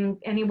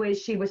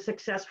anyways, she was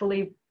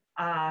successfully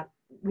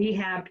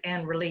rehabbed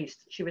and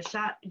released. She was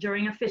shot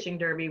during a fishing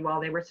derby while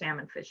they were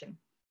salmon fishing.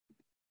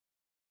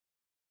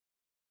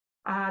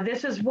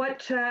 This is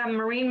what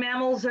marine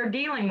mammals are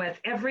dealing with.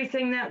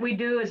 Everything that we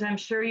do, as I'm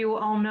sure you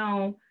all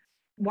know,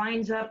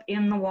 winds up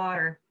in the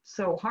water.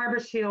 So harbor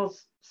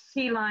seals,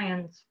 sea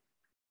lions,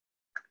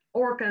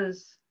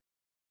 orcas,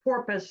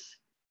 porpoise,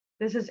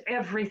 this is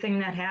everything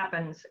that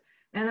happens.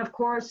 And of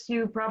course,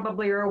 you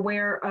probably are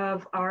aware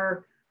of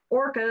our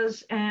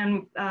orcas,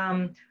 and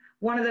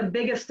one of the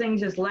biggest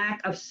things is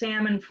lack of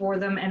salmon for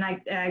them, and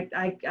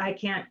I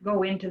can't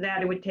go into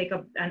that. It would take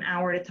an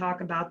hour to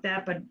talk about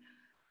that, but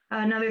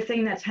another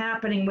thing that's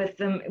happening with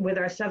them, with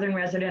our southern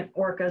resident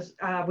orcas,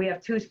 we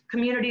have two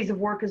communities of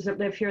orcas that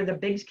live here, the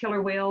Biggs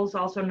killer whales,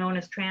 also known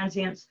as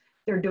transients.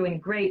 They're doing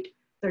great.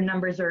 Their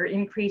numbers are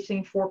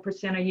increasing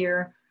 4% a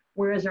year,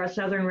 whereas our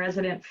southern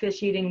resident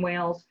fish-eating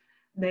whales,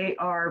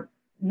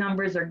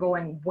 numbers are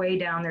going way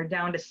down. They're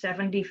down to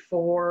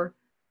 74.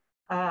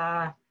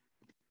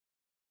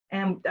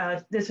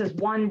 This is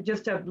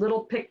just a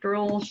little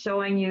pictorial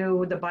showing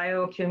you the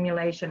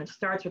bioaccumulation. It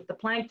starts with the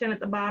plankton at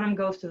the bottom,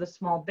 goes to the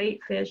small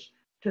bait fish,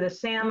 to the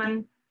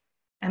salmon,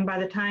 and by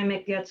the time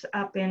it gets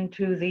up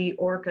into the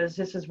orcas,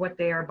 this is what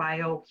they are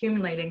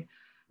bioaccumulating.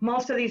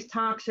 Most of these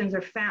toxins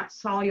are fat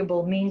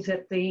soluble, means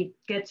that they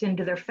gets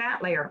into their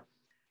fat layer,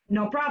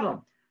 no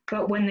problem.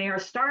 But when they are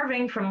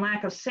starving from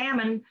lack of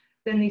salmon,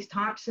 then these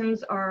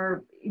toxins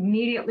are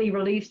immediately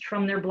released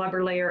from their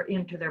blubber layer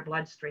into their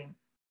bloodstream.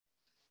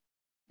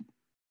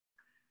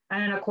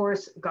 And of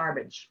course,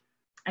 garbage.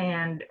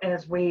 And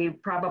as we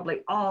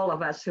probably all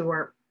of us who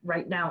are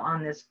right now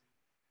on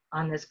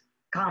this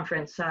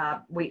conference,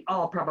 we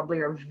all probably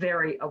are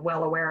very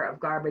well aware of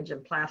garbage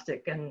and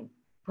plastic, and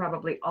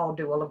probably all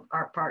do all of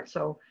our part.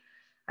 So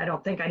I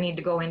don't think I need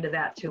to go into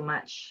that too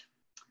much.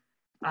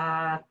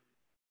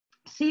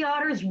 Sea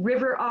otters,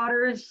 river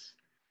otters,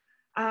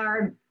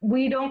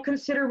 we don't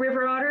consider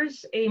river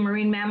otters a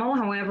marine mammal.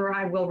 However,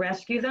 I will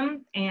rescue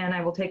them and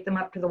I will take them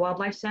up to the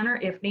Wildlife Center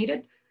if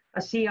needed.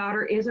 A sea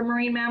otter is a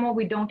marine mammal.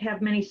 We don't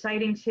have many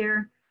sightings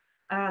here.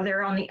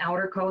 They're on the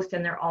outer coast,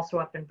 and they're also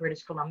up in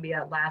British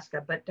Columbia,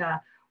 Alaska. But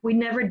we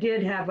never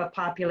did have a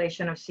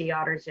population of sea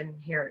otters in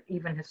here,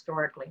 even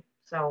historically.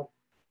 So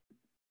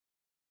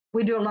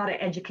we do a lot of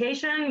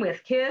education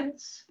with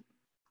kids.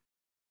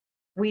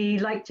 We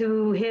like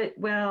to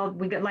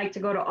like to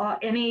go to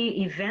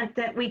any event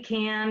that we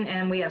can,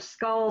 and we have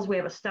skulls. We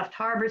have a stuffed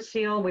harbor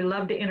seal. We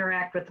love to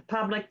interact with the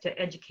public to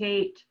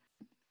educate.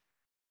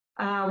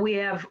 We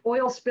have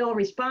oil spill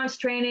response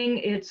training.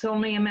 It's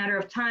only a matter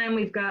of time.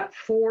 We've got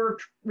 4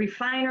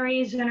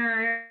 refineries in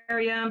our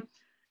area.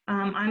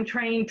 I'm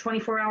trained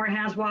 24-hour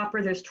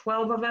HAZWOPER. There's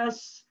 12 of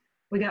us.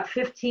 We got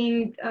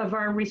 15 of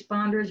our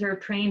responders are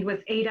trained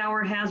with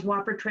 8-hour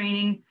HAZWOPER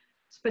training,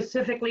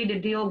 specifically to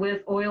deal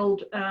with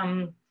oiled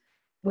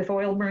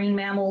marine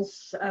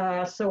mammals.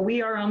 So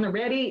we are on the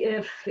ready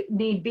if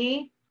need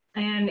be.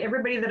 And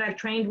everybody that I've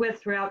trained with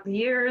throughout the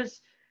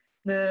years,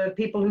 the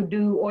people who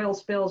do oil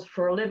spills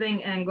for a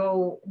living and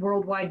go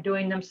worldwide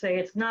doing them, say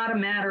it's not a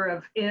matter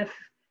of if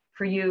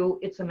for you,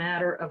 it's a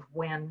matter of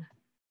when.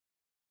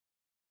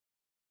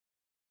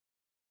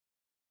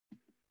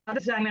 I'm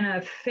going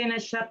to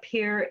finish up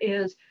here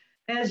is,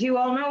 as you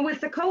all know,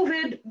 with the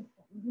COVID,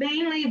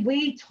 mainly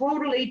we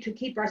totally, to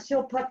keep our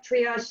seal pup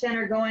triage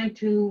center going,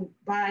 to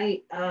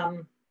buy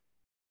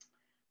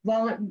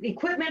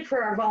equipment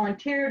for our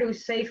volunteer to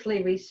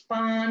safely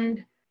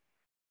respond.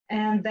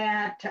 And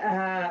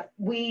that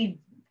we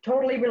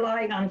totally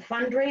relied on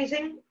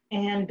fundraising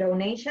and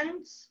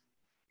donations.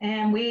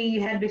 And we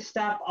had to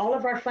stop all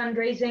of our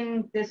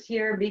fundraising this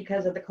year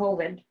because of the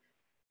COVID.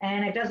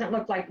 And it doesn't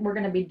look like we're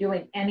going to be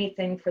doing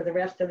anything for the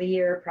rest of the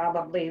year,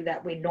 probably,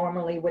 that we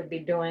normally would be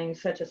doing,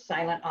 such as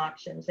silent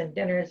auctions and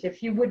dinners.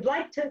 If you would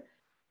like to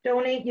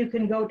donate, you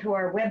can go to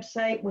our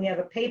website. We have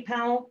a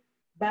PayPal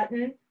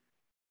button.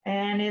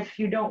 And if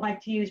you don't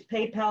like to use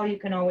PayPal, you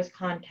can always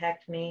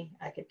contact me.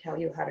 I could tell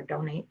you how to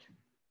donate.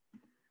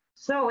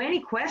 So any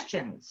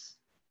questions?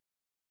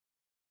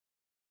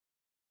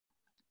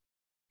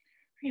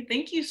 Great.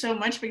 Thank you so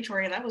much,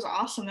 Victoria. That was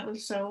awesome. That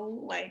was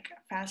so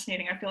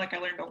fascinating. I feel like I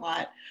learned a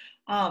lot.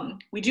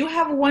 We do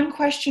have one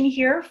question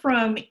here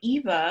from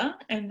Eva,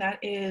 and that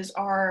is,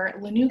 are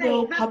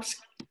Lanugo pups?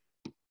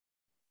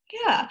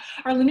 Yeah,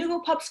 are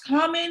Lanugo pups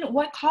common?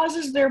 What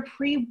causes their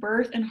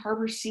pre-birth and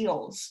harbor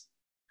seals?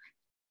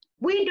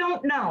 We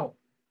don't know.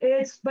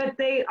 But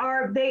they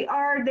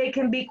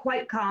can be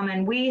quite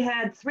common. We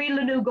had 3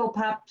 Lanugo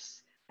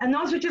pups, and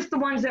those are just the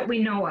ones that we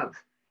know of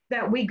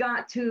that we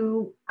got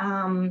to,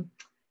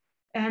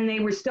 and they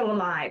were still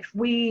alive.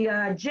 We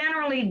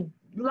generally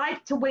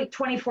like to wait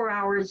 24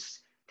 hours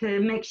to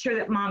make sure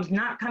that mom's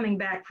not coming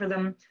back for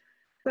them.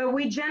 But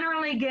we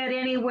generally get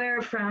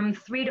anywhere from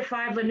 3 to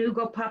 5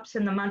 Lanugo pups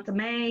in the month of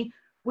May.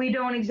 We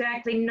don't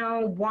exactly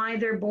know why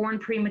they're born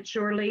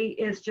prematurely.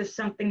 It's just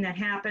something that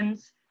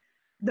happens.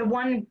 The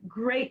one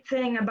great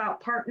thing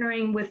about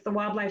partnering with the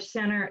Wildlife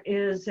Center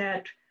is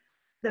that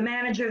the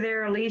manager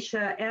there,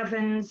 Alicia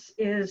Evans,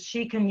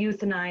 she can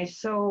euthanize.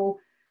 So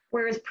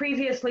whereas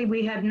previously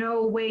we had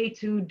no way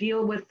to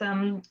deal with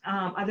them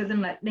other than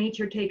let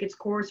nature take its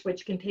course,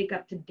 which can take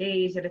up to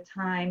days at a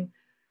time,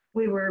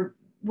 we're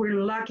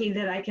lucky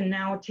that I can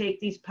now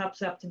take these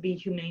pups up to be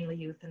humanely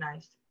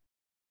euthanized.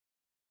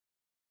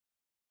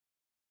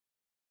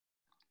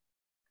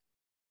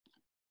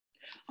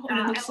 Oh, and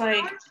it looks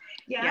like,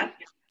 yeah.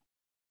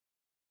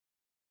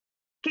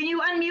 Can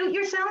you unmute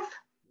yourself?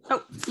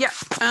 Oh, yeah.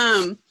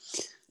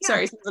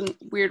 Sorry, something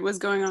weird was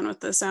going on with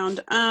the sound.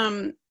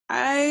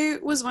 I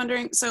was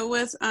wondering, so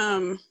with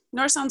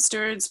North Sound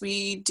Stewards,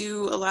 we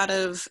do a lot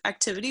of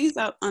activities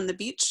out on the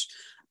beach.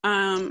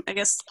 I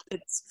guess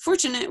it's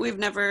fortunate we've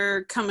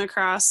never come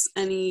across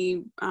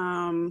any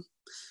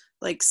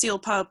seal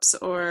pups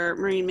or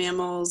marine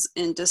mammals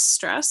in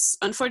distress.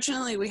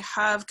 Unfortunately, we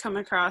have come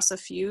across a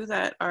few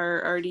that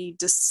are already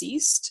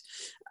deceased.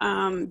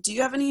 Do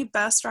you have any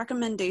best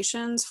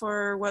recommendations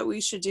for what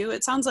we should do?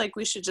 It sounds like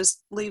we should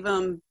just leave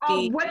them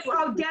be.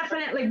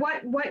 Definitely.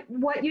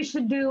 What you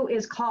should do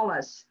is call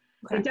us.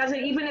 Okay. It doesn't,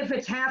 even if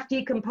it's half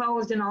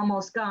decomposed and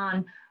almost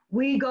gone,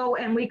 we go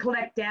and we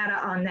collect data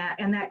on that,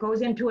 and that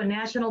goes into a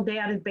national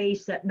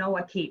database that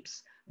NOAA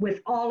keeps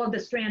with all of the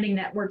stranding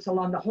networks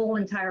along the whole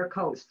entire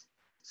coast.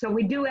 So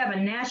we do have a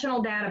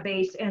national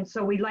database, and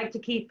so we like to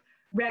keep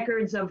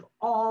records of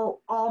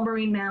all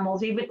marine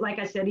mammals, even, like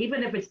I said,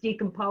 even if it's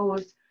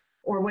decomposed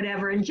or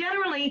whatever. And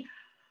generally,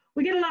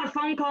 we get a lot of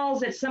phone calls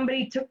that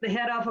somebody took the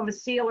head off of a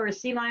seal or a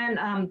sea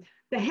lion.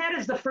 The head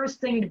is the first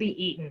thing to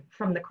be eaten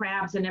from the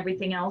crabs and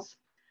everything else.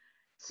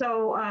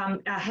 So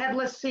a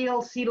headless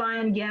seal, sea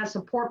lion, yes,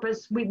 a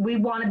porpoise, we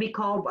want to be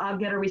called. I'll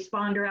get a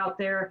responder out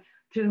there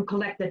to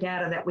collect the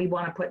data that we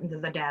want to put into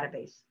the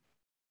database.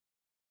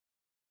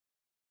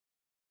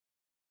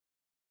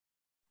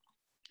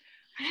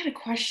 I had a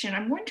question.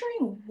 I'm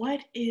wondering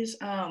what is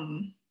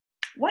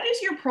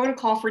your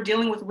protocol for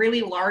dealing with really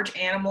large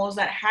animals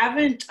that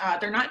haven't,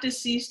 they're not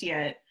deceased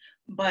yet,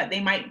 but they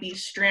might be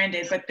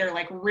stranded, but they're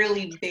like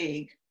really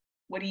big.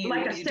 What do you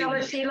like a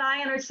stellar sea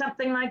lion or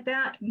something like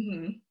that?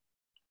 Mm-hmm.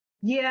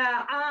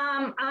 Yeah,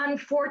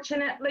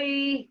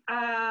 unfortunately,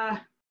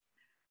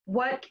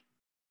 what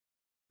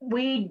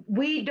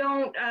we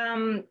don't,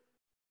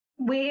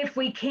 if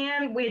we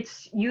can,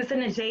 it's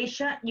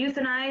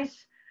euthanize.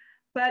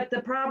 But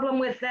the problem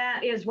with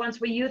that is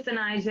once we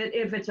euthanize it,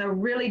 if it's a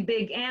really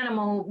big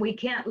animal, we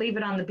can't leave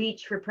it on the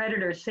beach for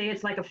predators. Say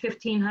it's like a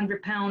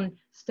 1,500-pound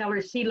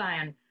stellar sea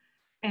lion.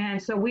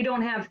 And so we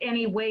don't have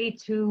any way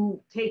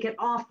to take it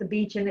off the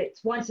beach. And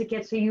it's once it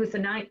gets a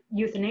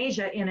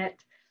euthanasia in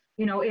it,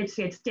 you know,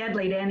 it's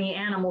deadly to any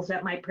animals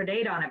that might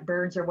predate on it,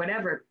 birds or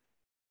whatever.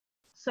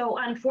 So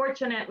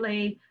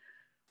unfortunately,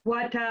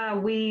 what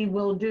we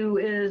will do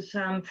is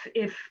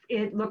if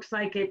it looks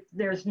like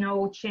there's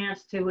no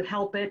chance to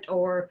help it,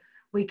 or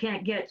we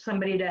can't get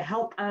somebody to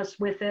help us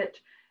with it,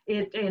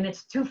 and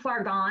it's too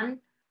far gone,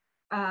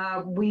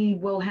 we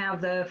will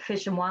have the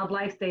Fish and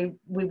Wildlife.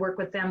 We work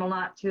with them a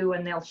lot too,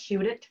 and they'll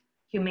shoot it,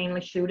 humanely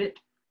shoot it,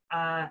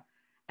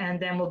 and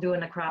then we'll do a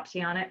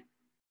necropsy on it.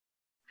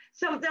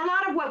 So a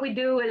lot of what we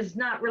do is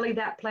not really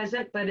that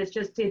pleasant, but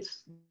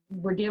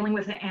we're dealing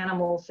with the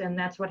animals, and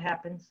that's what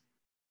happens.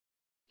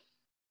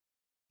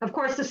 Of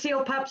course, the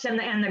seal pups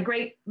and the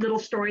great little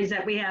stories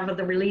that we have of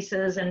the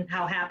releases and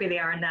how happy they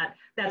are, and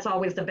that's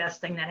always the best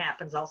thing that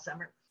happens all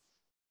summer.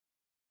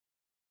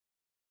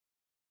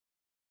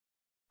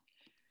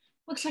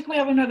 Looks like we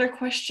have another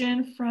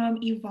question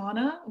from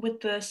Ivana. With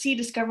the Sea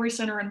Discovery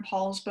Center in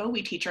Paulsbo,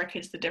 we teach our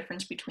kids the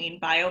difference between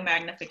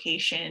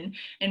biomagnification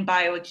and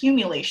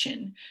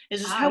bioaccumulation.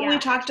 Is this heavily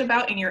talked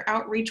about in your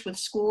outreach with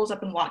schools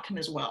up in Whatcom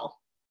as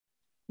well?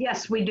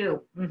 Yes, we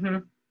do.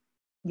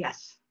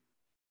 Yes.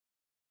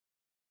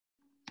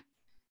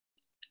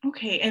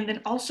 Okay, and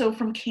then also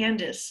from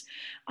Candace,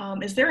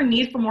 is there a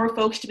need for more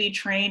folks to be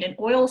trained in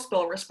oil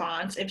spill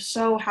response? If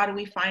so, how do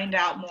we find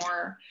out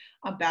more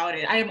about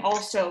it? I am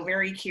also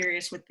very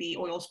curious with the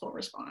oil spill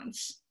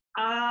response.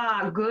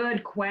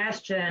 Good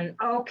question.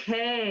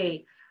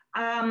 Okay.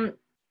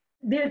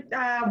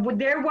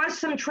 There was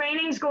some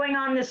trainings going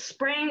on this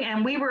spring,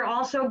 and we were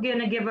also going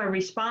to give a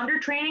responder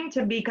training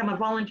to become a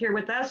volunteer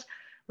with us.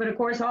 But of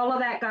course, all of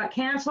that got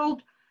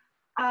canceled.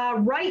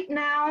 Right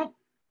now,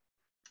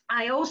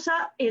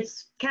 IOSA,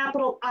 it's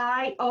capital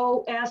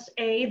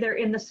IOSA. They're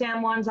in the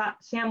San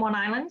Juan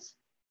Islands.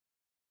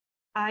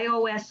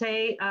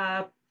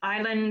 IOSA,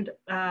 Island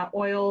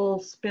Oil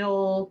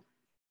Spill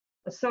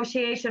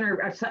Association,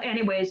 or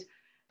anyways,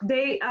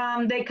 they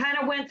kind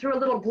of went through a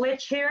little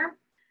glitch here,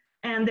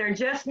 and they're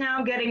just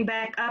now getting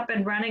back up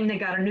and running. They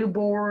got a new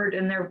board,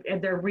 and they're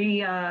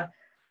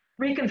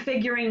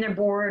reconfiguring their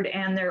board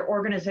and their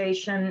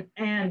organization,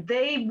 and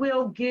they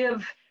will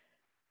give.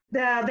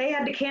 They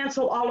had to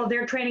cancel all of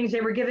their trainings. They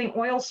were giving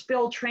oil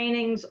spill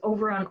trainings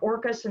over on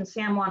Orcas and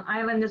San Juan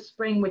Island this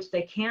spring, which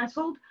they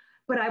canceled.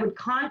 But I would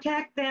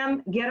contact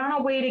them, get on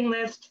a waiting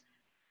list,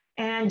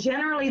 and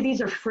generally these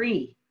are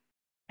free.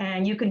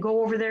 And you can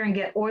go over there and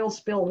get oil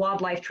spill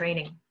wildlife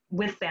training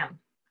with them.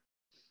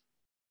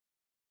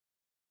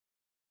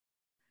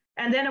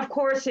 And then, of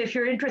course, if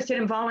you're interested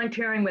in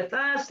volunteering with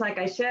us, like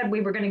I said, we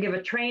were going to give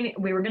a training.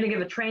 We were going to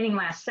give a training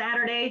last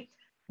Saturday.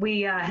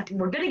 We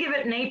were going to give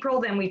it in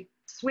April, then we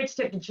switched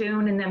it to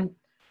June, and then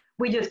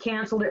we just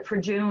canceled it for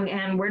June.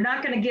 And we're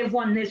not going to give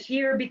one this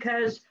year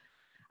because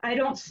I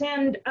don't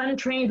send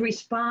untrained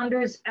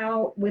responders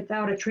out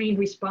without a trained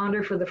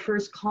responder for the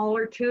first call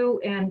or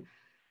two. And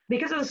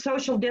because of the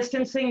social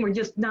distancing, we're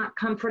just not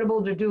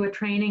comfortable to do a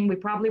training. We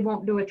probably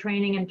won't do a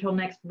training until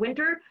next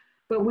winter,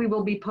 but we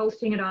will be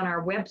posting it on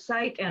our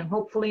website, and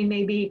hopefully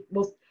maybe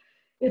we'll.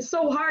 It's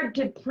so hard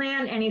to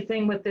plan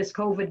anything with this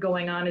COVID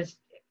going on, as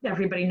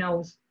everybody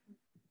knows.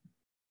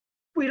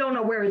 We don't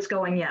know where it's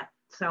going yet,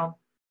 so.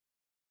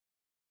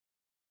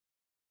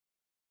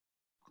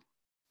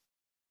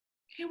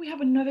 Okay, we have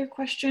another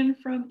question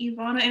from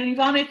Ivana. And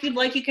Ivana, if you'd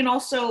like, you can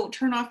also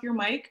turn off your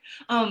mic.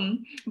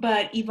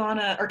 But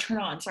Ivana, or turn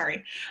on,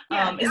 sorry.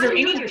 Yeah, is there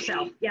any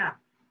yourself? Yeah.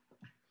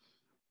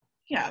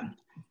 Yeah.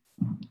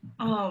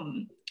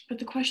 But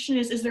the question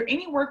is there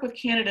any work with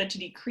Canada to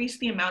decrease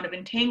the amount of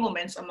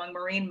entanglements among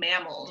marine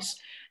mammals?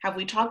 Have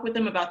we talked with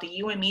them about the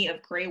UME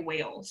of gray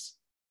whales?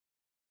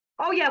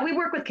 Oh yeah, we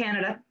work with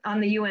Canada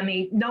on the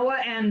UME.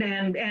 NOAA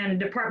and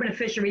Department of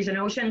Fisheries and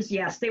Oceans,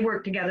 yes, they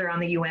work together on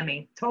the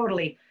UME,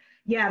 totally.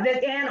 Yeah,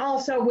 and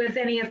also with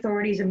any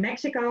authorities in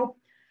Mexico.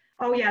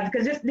 Oh yeah,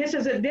 because this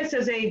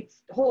is a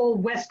whole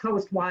West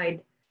Coast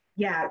wide.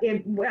 Yeah,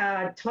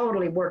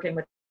 totally working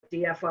with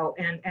DFO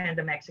and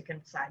the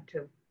Mexican side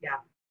too. Yeah.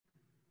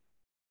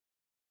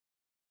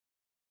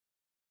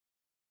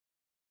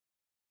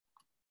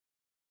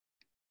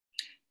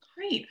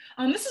 Great.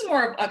 This is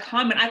more of a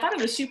comment. I thought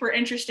it was super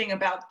interesting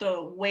about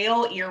the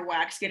whale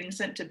earwax getting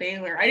sent to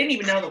Baylor. I didn't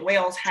even know that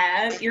whales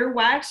had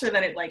earwax, or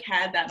that it like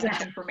had that much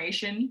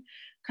information.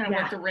 Kind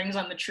of like the rings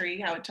on the tree,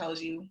 how it tells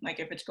you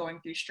like if it's going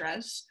through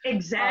stress.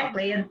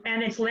 Exactly, and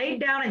it's laid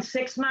down in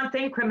 6-month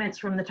increments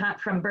from the time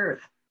from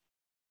birth.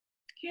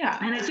 Yeah.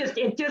 And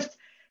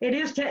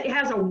it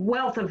has a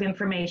wealth of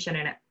information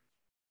in it.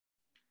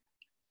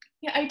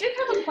 Yeah, I did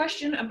have a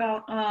question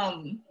about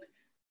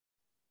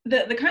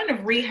the kind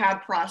of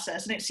rehab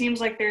process, and it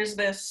seems like there's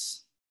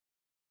this,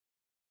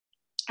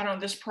 I don't know,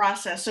 this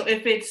process. So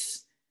if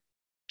it's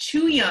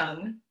too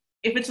young,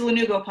 if it's a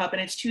Lanugo pup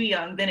and it's too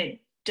young, then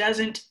it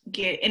doesn't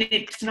get, and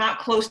it's not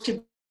close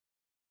to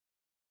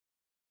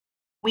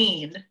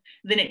weaned,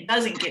 then it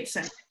doesn't get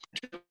sent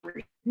to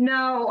rehab.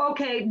 No,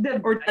 okay.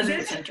 Or doesn't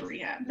get sent to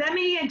rehab. Let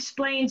me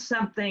explain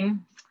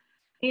something.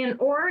 In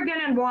Oregon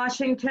and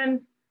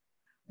Washington,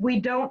 we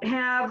don't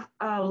have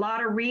a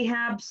lot of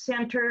rehab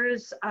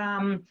centers,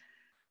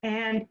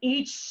 and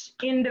each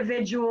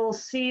individual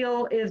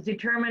seal is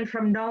determined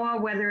from NOAA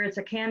whether it's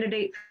a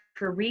candidate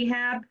for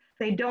rehab.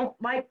 They don't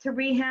like to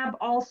rehab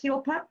all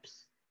seal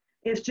pups.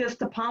 It's just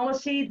the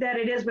policy that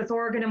it is with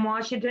Oregon and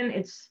Washington.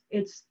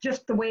 It's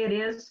just the way it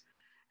is.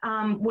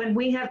 When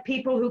we have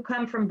people who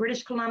come from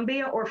British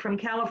Columbia or from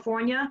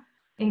California,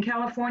 in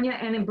California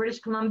and in British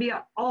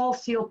Columbia, all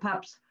seal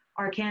pups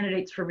are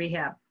candidates for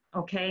rehab,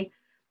 okay?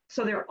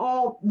 So they're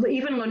all,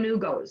 even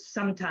Lanugos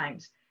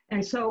sometimes.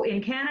 And so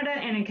in Canada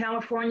and in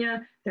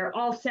California, they're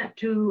all sent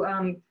to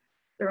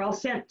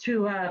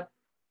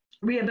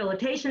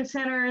rehabilitation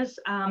centers.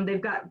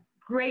 They've got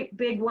great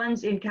big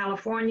ones in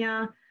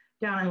California,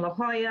 down in La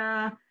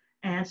Jolla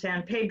and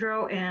San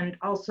Pedro, and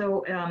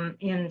also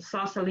in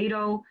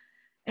Sausalito.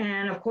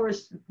 And of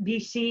course,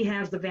 BC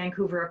has the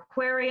Vancouver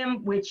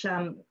Aquarium, which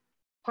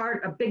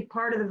a big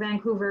part of the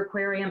Vancouver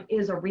Aquarium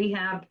is a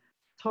rehab,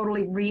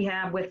 totally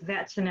rehab with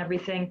vets and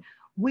everything.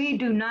 We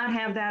do not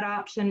have that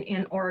option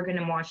in Oregon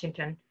and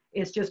Washington.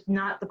 It's just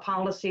not the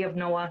policy of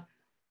NOAA.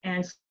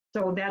 And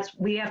so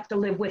we have to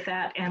live with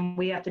that, and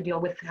we have to deal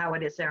with how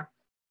it is there.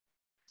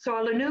 So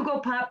a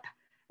Lanugo pup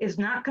is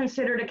not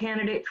considered a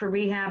candidate for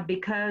rehab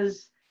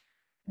because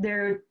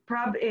the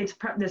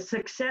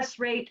success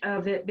rate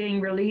of it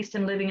being released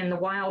and living in the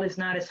wild is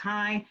not as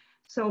high.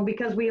 So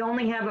because we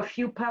only have a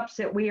few pups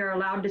that we are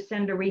allowed to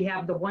send to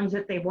rehab, the ones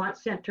that they want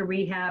sent to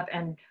rehab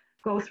and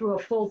go through a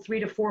full 3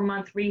 to 4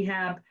 month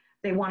rehab,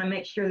 they want to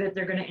make sure that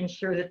they're going to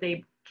ensure that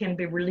they can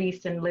be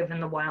released and live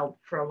in the wild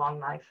for a long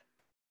life.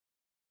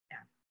 Yeah.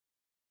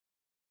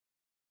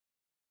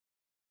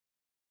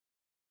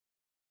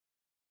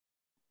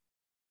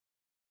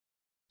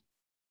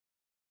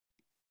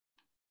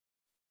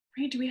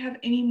 Great. Do we have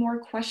any more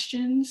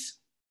questions?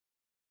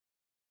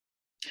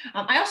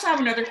 I also have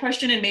another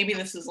question, and maybe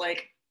this is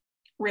like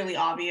really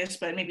obvious,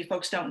 but maybe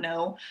folks don't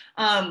know.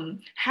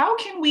 How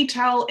can we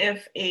tell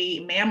if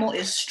a mammal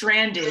is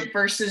stranded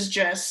versus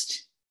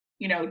just,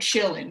 you know,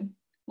 chilling?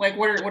 Like,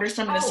 what are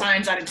some of the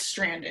signs that it's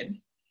stranded?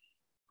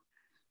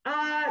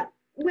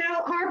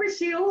 Well, harbor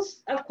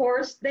seals, of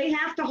course, they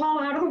have to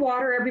haul out of the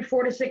water every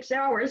 4 to 6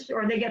 hours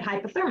or they get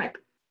hypothermic.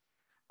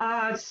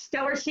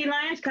 Stellar sea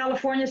lions,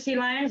 California sea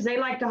lions, they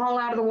like to haul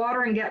out of the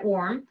water and get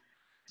warm.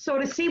 So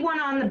to see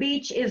one on the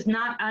beach is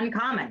not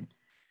uncommon.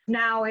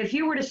 Now, if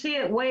you were to see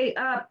it way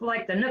up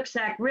like the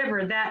Nooksack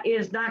River, that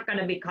is not going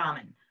to be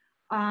common.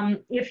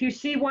 If you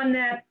see one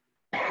that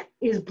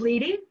is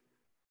bleeding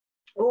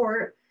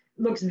or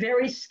looks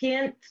very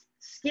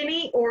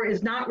skinny or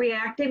is not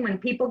reacting when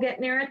people get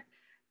near it,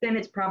 then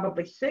it's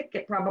probably sick.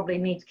 It probably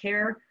needs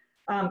care.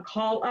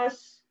 Call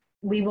us.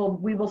 We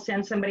will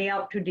send somebody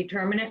out to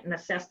determine it and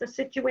assess the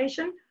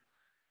situation.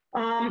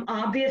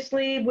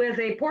 Obviously with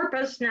a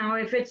porpoise, now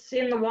if it's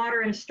in the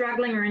water and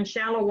struggling or in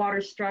shallow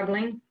water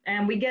struggling,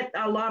 and we get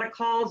a lot of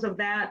calls of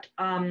that,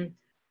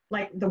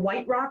 like the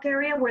White Rock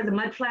area where the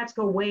mud flats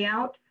go way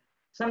out.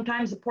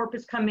 Sometimes the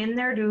porpoise come in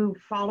there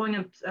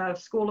following a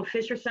school of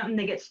fish or something,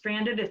 they get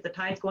stranded if the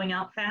tide's going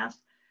out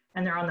fast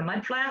and they're on the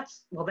mud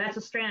flats. Well, that's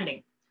a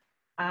stranding.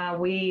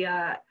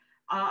 Because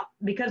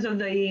of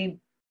the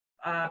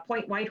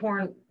Point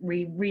Whitehorn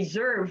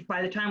reserve,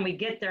 by the time we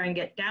get there and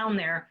get down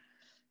there,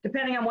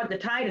 depending on what the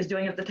tide is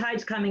doing, if the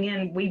tide's coming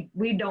in,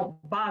 we don't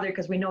bother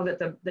because we know that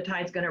the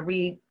tide's going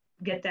to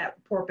get that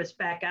porpoise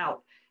back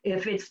out.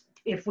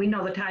 If we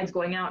know the tide's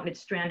going out and it's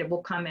stranded,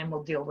 we'll come in,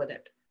 we'll deal with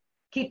it.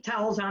 Keep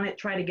towels on it,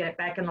 try to get it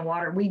back in the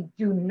water. We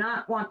do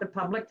not want the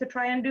public to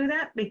try and do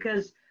that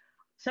because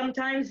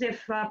sometimes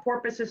if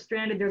porpoise is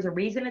stranded, there's a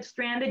reason it's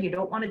stranded. You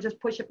don't want to just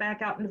push it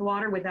back out into the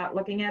water without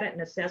looking at it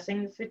and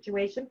assessing the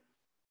situation.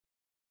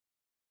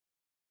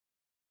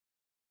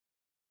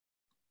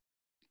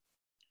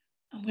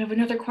 We have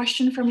another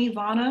question from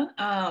Ivana.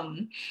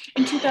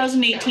 In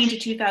 2018 to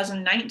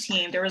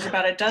 2019, there was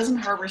about a dozen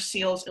harbor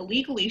seals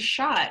illegally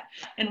shot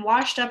and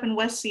washed up in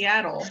West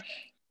Seattle.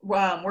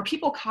 Were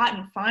people caught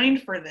and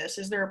fined for this?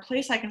 Is there a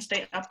place I can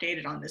stay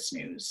updated on this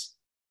news?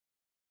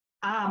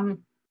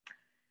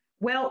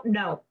 Well,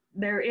 no,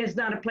 there is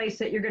not a place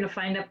that you're going to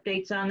find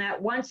updates on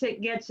that. Once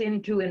it gets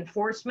into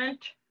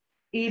enforcement,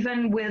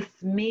 even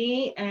with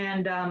me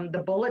and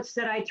the bullets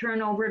that I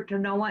turn over to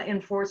NOAA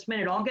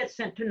enforcement, it all gets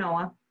sent to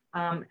NOAA.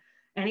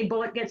 Any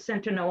bullet gets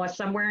sent to NOAA.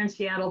 Somewhere in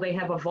Seattle, they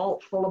have a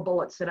vault full of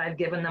bullets that I've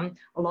given them,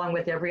 along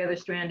with every other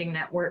stranding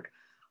network.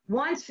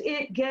 Once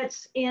it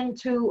gets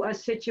into a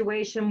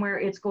situation where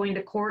it's going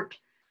to court,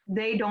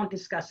 they don't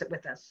discuss it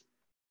with us.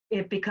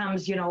 It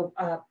becomes,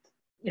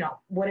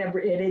 whatever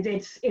it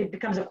is, it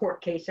becomes a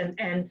court case, and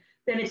then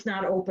it's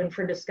not open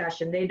for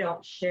discussion. They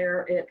don't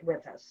share it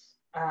with us.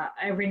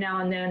 Every now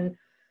and then,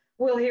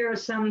 we'll hear of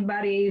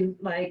somebody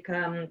like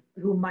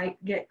who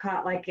might get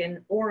caught, like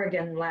in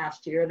Oregon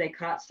last year, they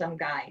caught some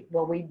guy.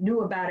 Well, we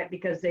knew about it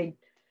because they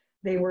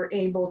were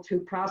able to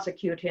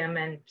prosecute him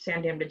and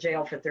send him to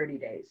jail for 30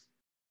 days.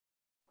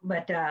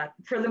 But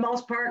for the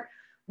most part,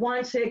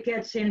 once it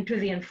gets into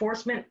the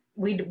enforcement,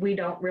 we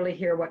don't really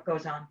hear what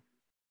goes on.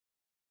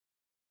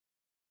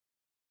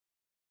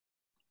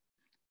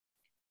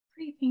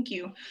 Great, thank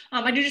you.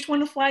 I do just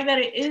want to flag that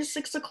it is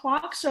 6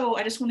 o'clock, so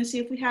I just want to see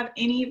if we have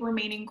any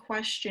remaining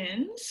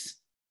questions.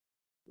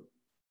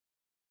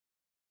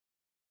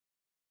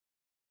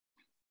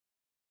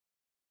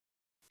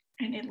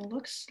 And it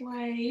looks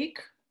like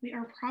we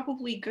are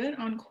probably good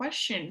on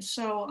questions.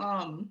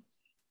 So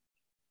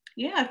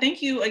yeah,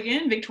 thank you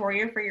again,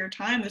 Victoria, for your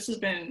time. This has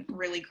been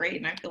really great,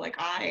 and I feel like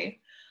I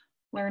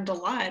learned a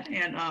lot.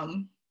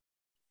 And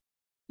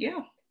yeah.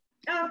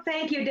 Oh,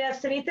 thank you,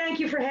 Destiny. Thank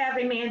you for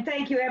having me, and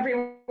thank you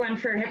everyone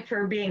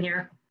for being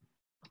here.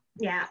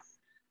 Yeah.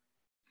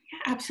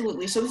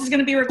 Absolutely. So this is going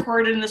to be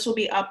recorded, and this will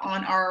be up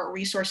on our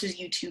resources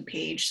YouTube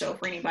page. So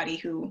for anybody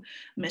who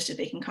missed it,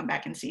 they can come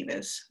back and see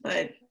this.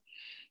 But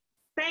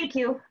thank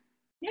you.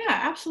 Yeah,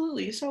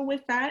 absolutely. So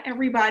with that,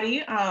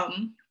 everybody,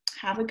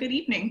 have a good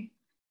evening.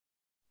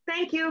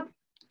 Thank you.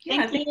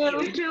 Yeah, thank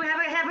you. You too.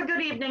 Have a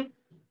good evening.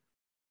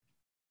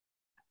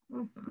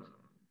 Mhm.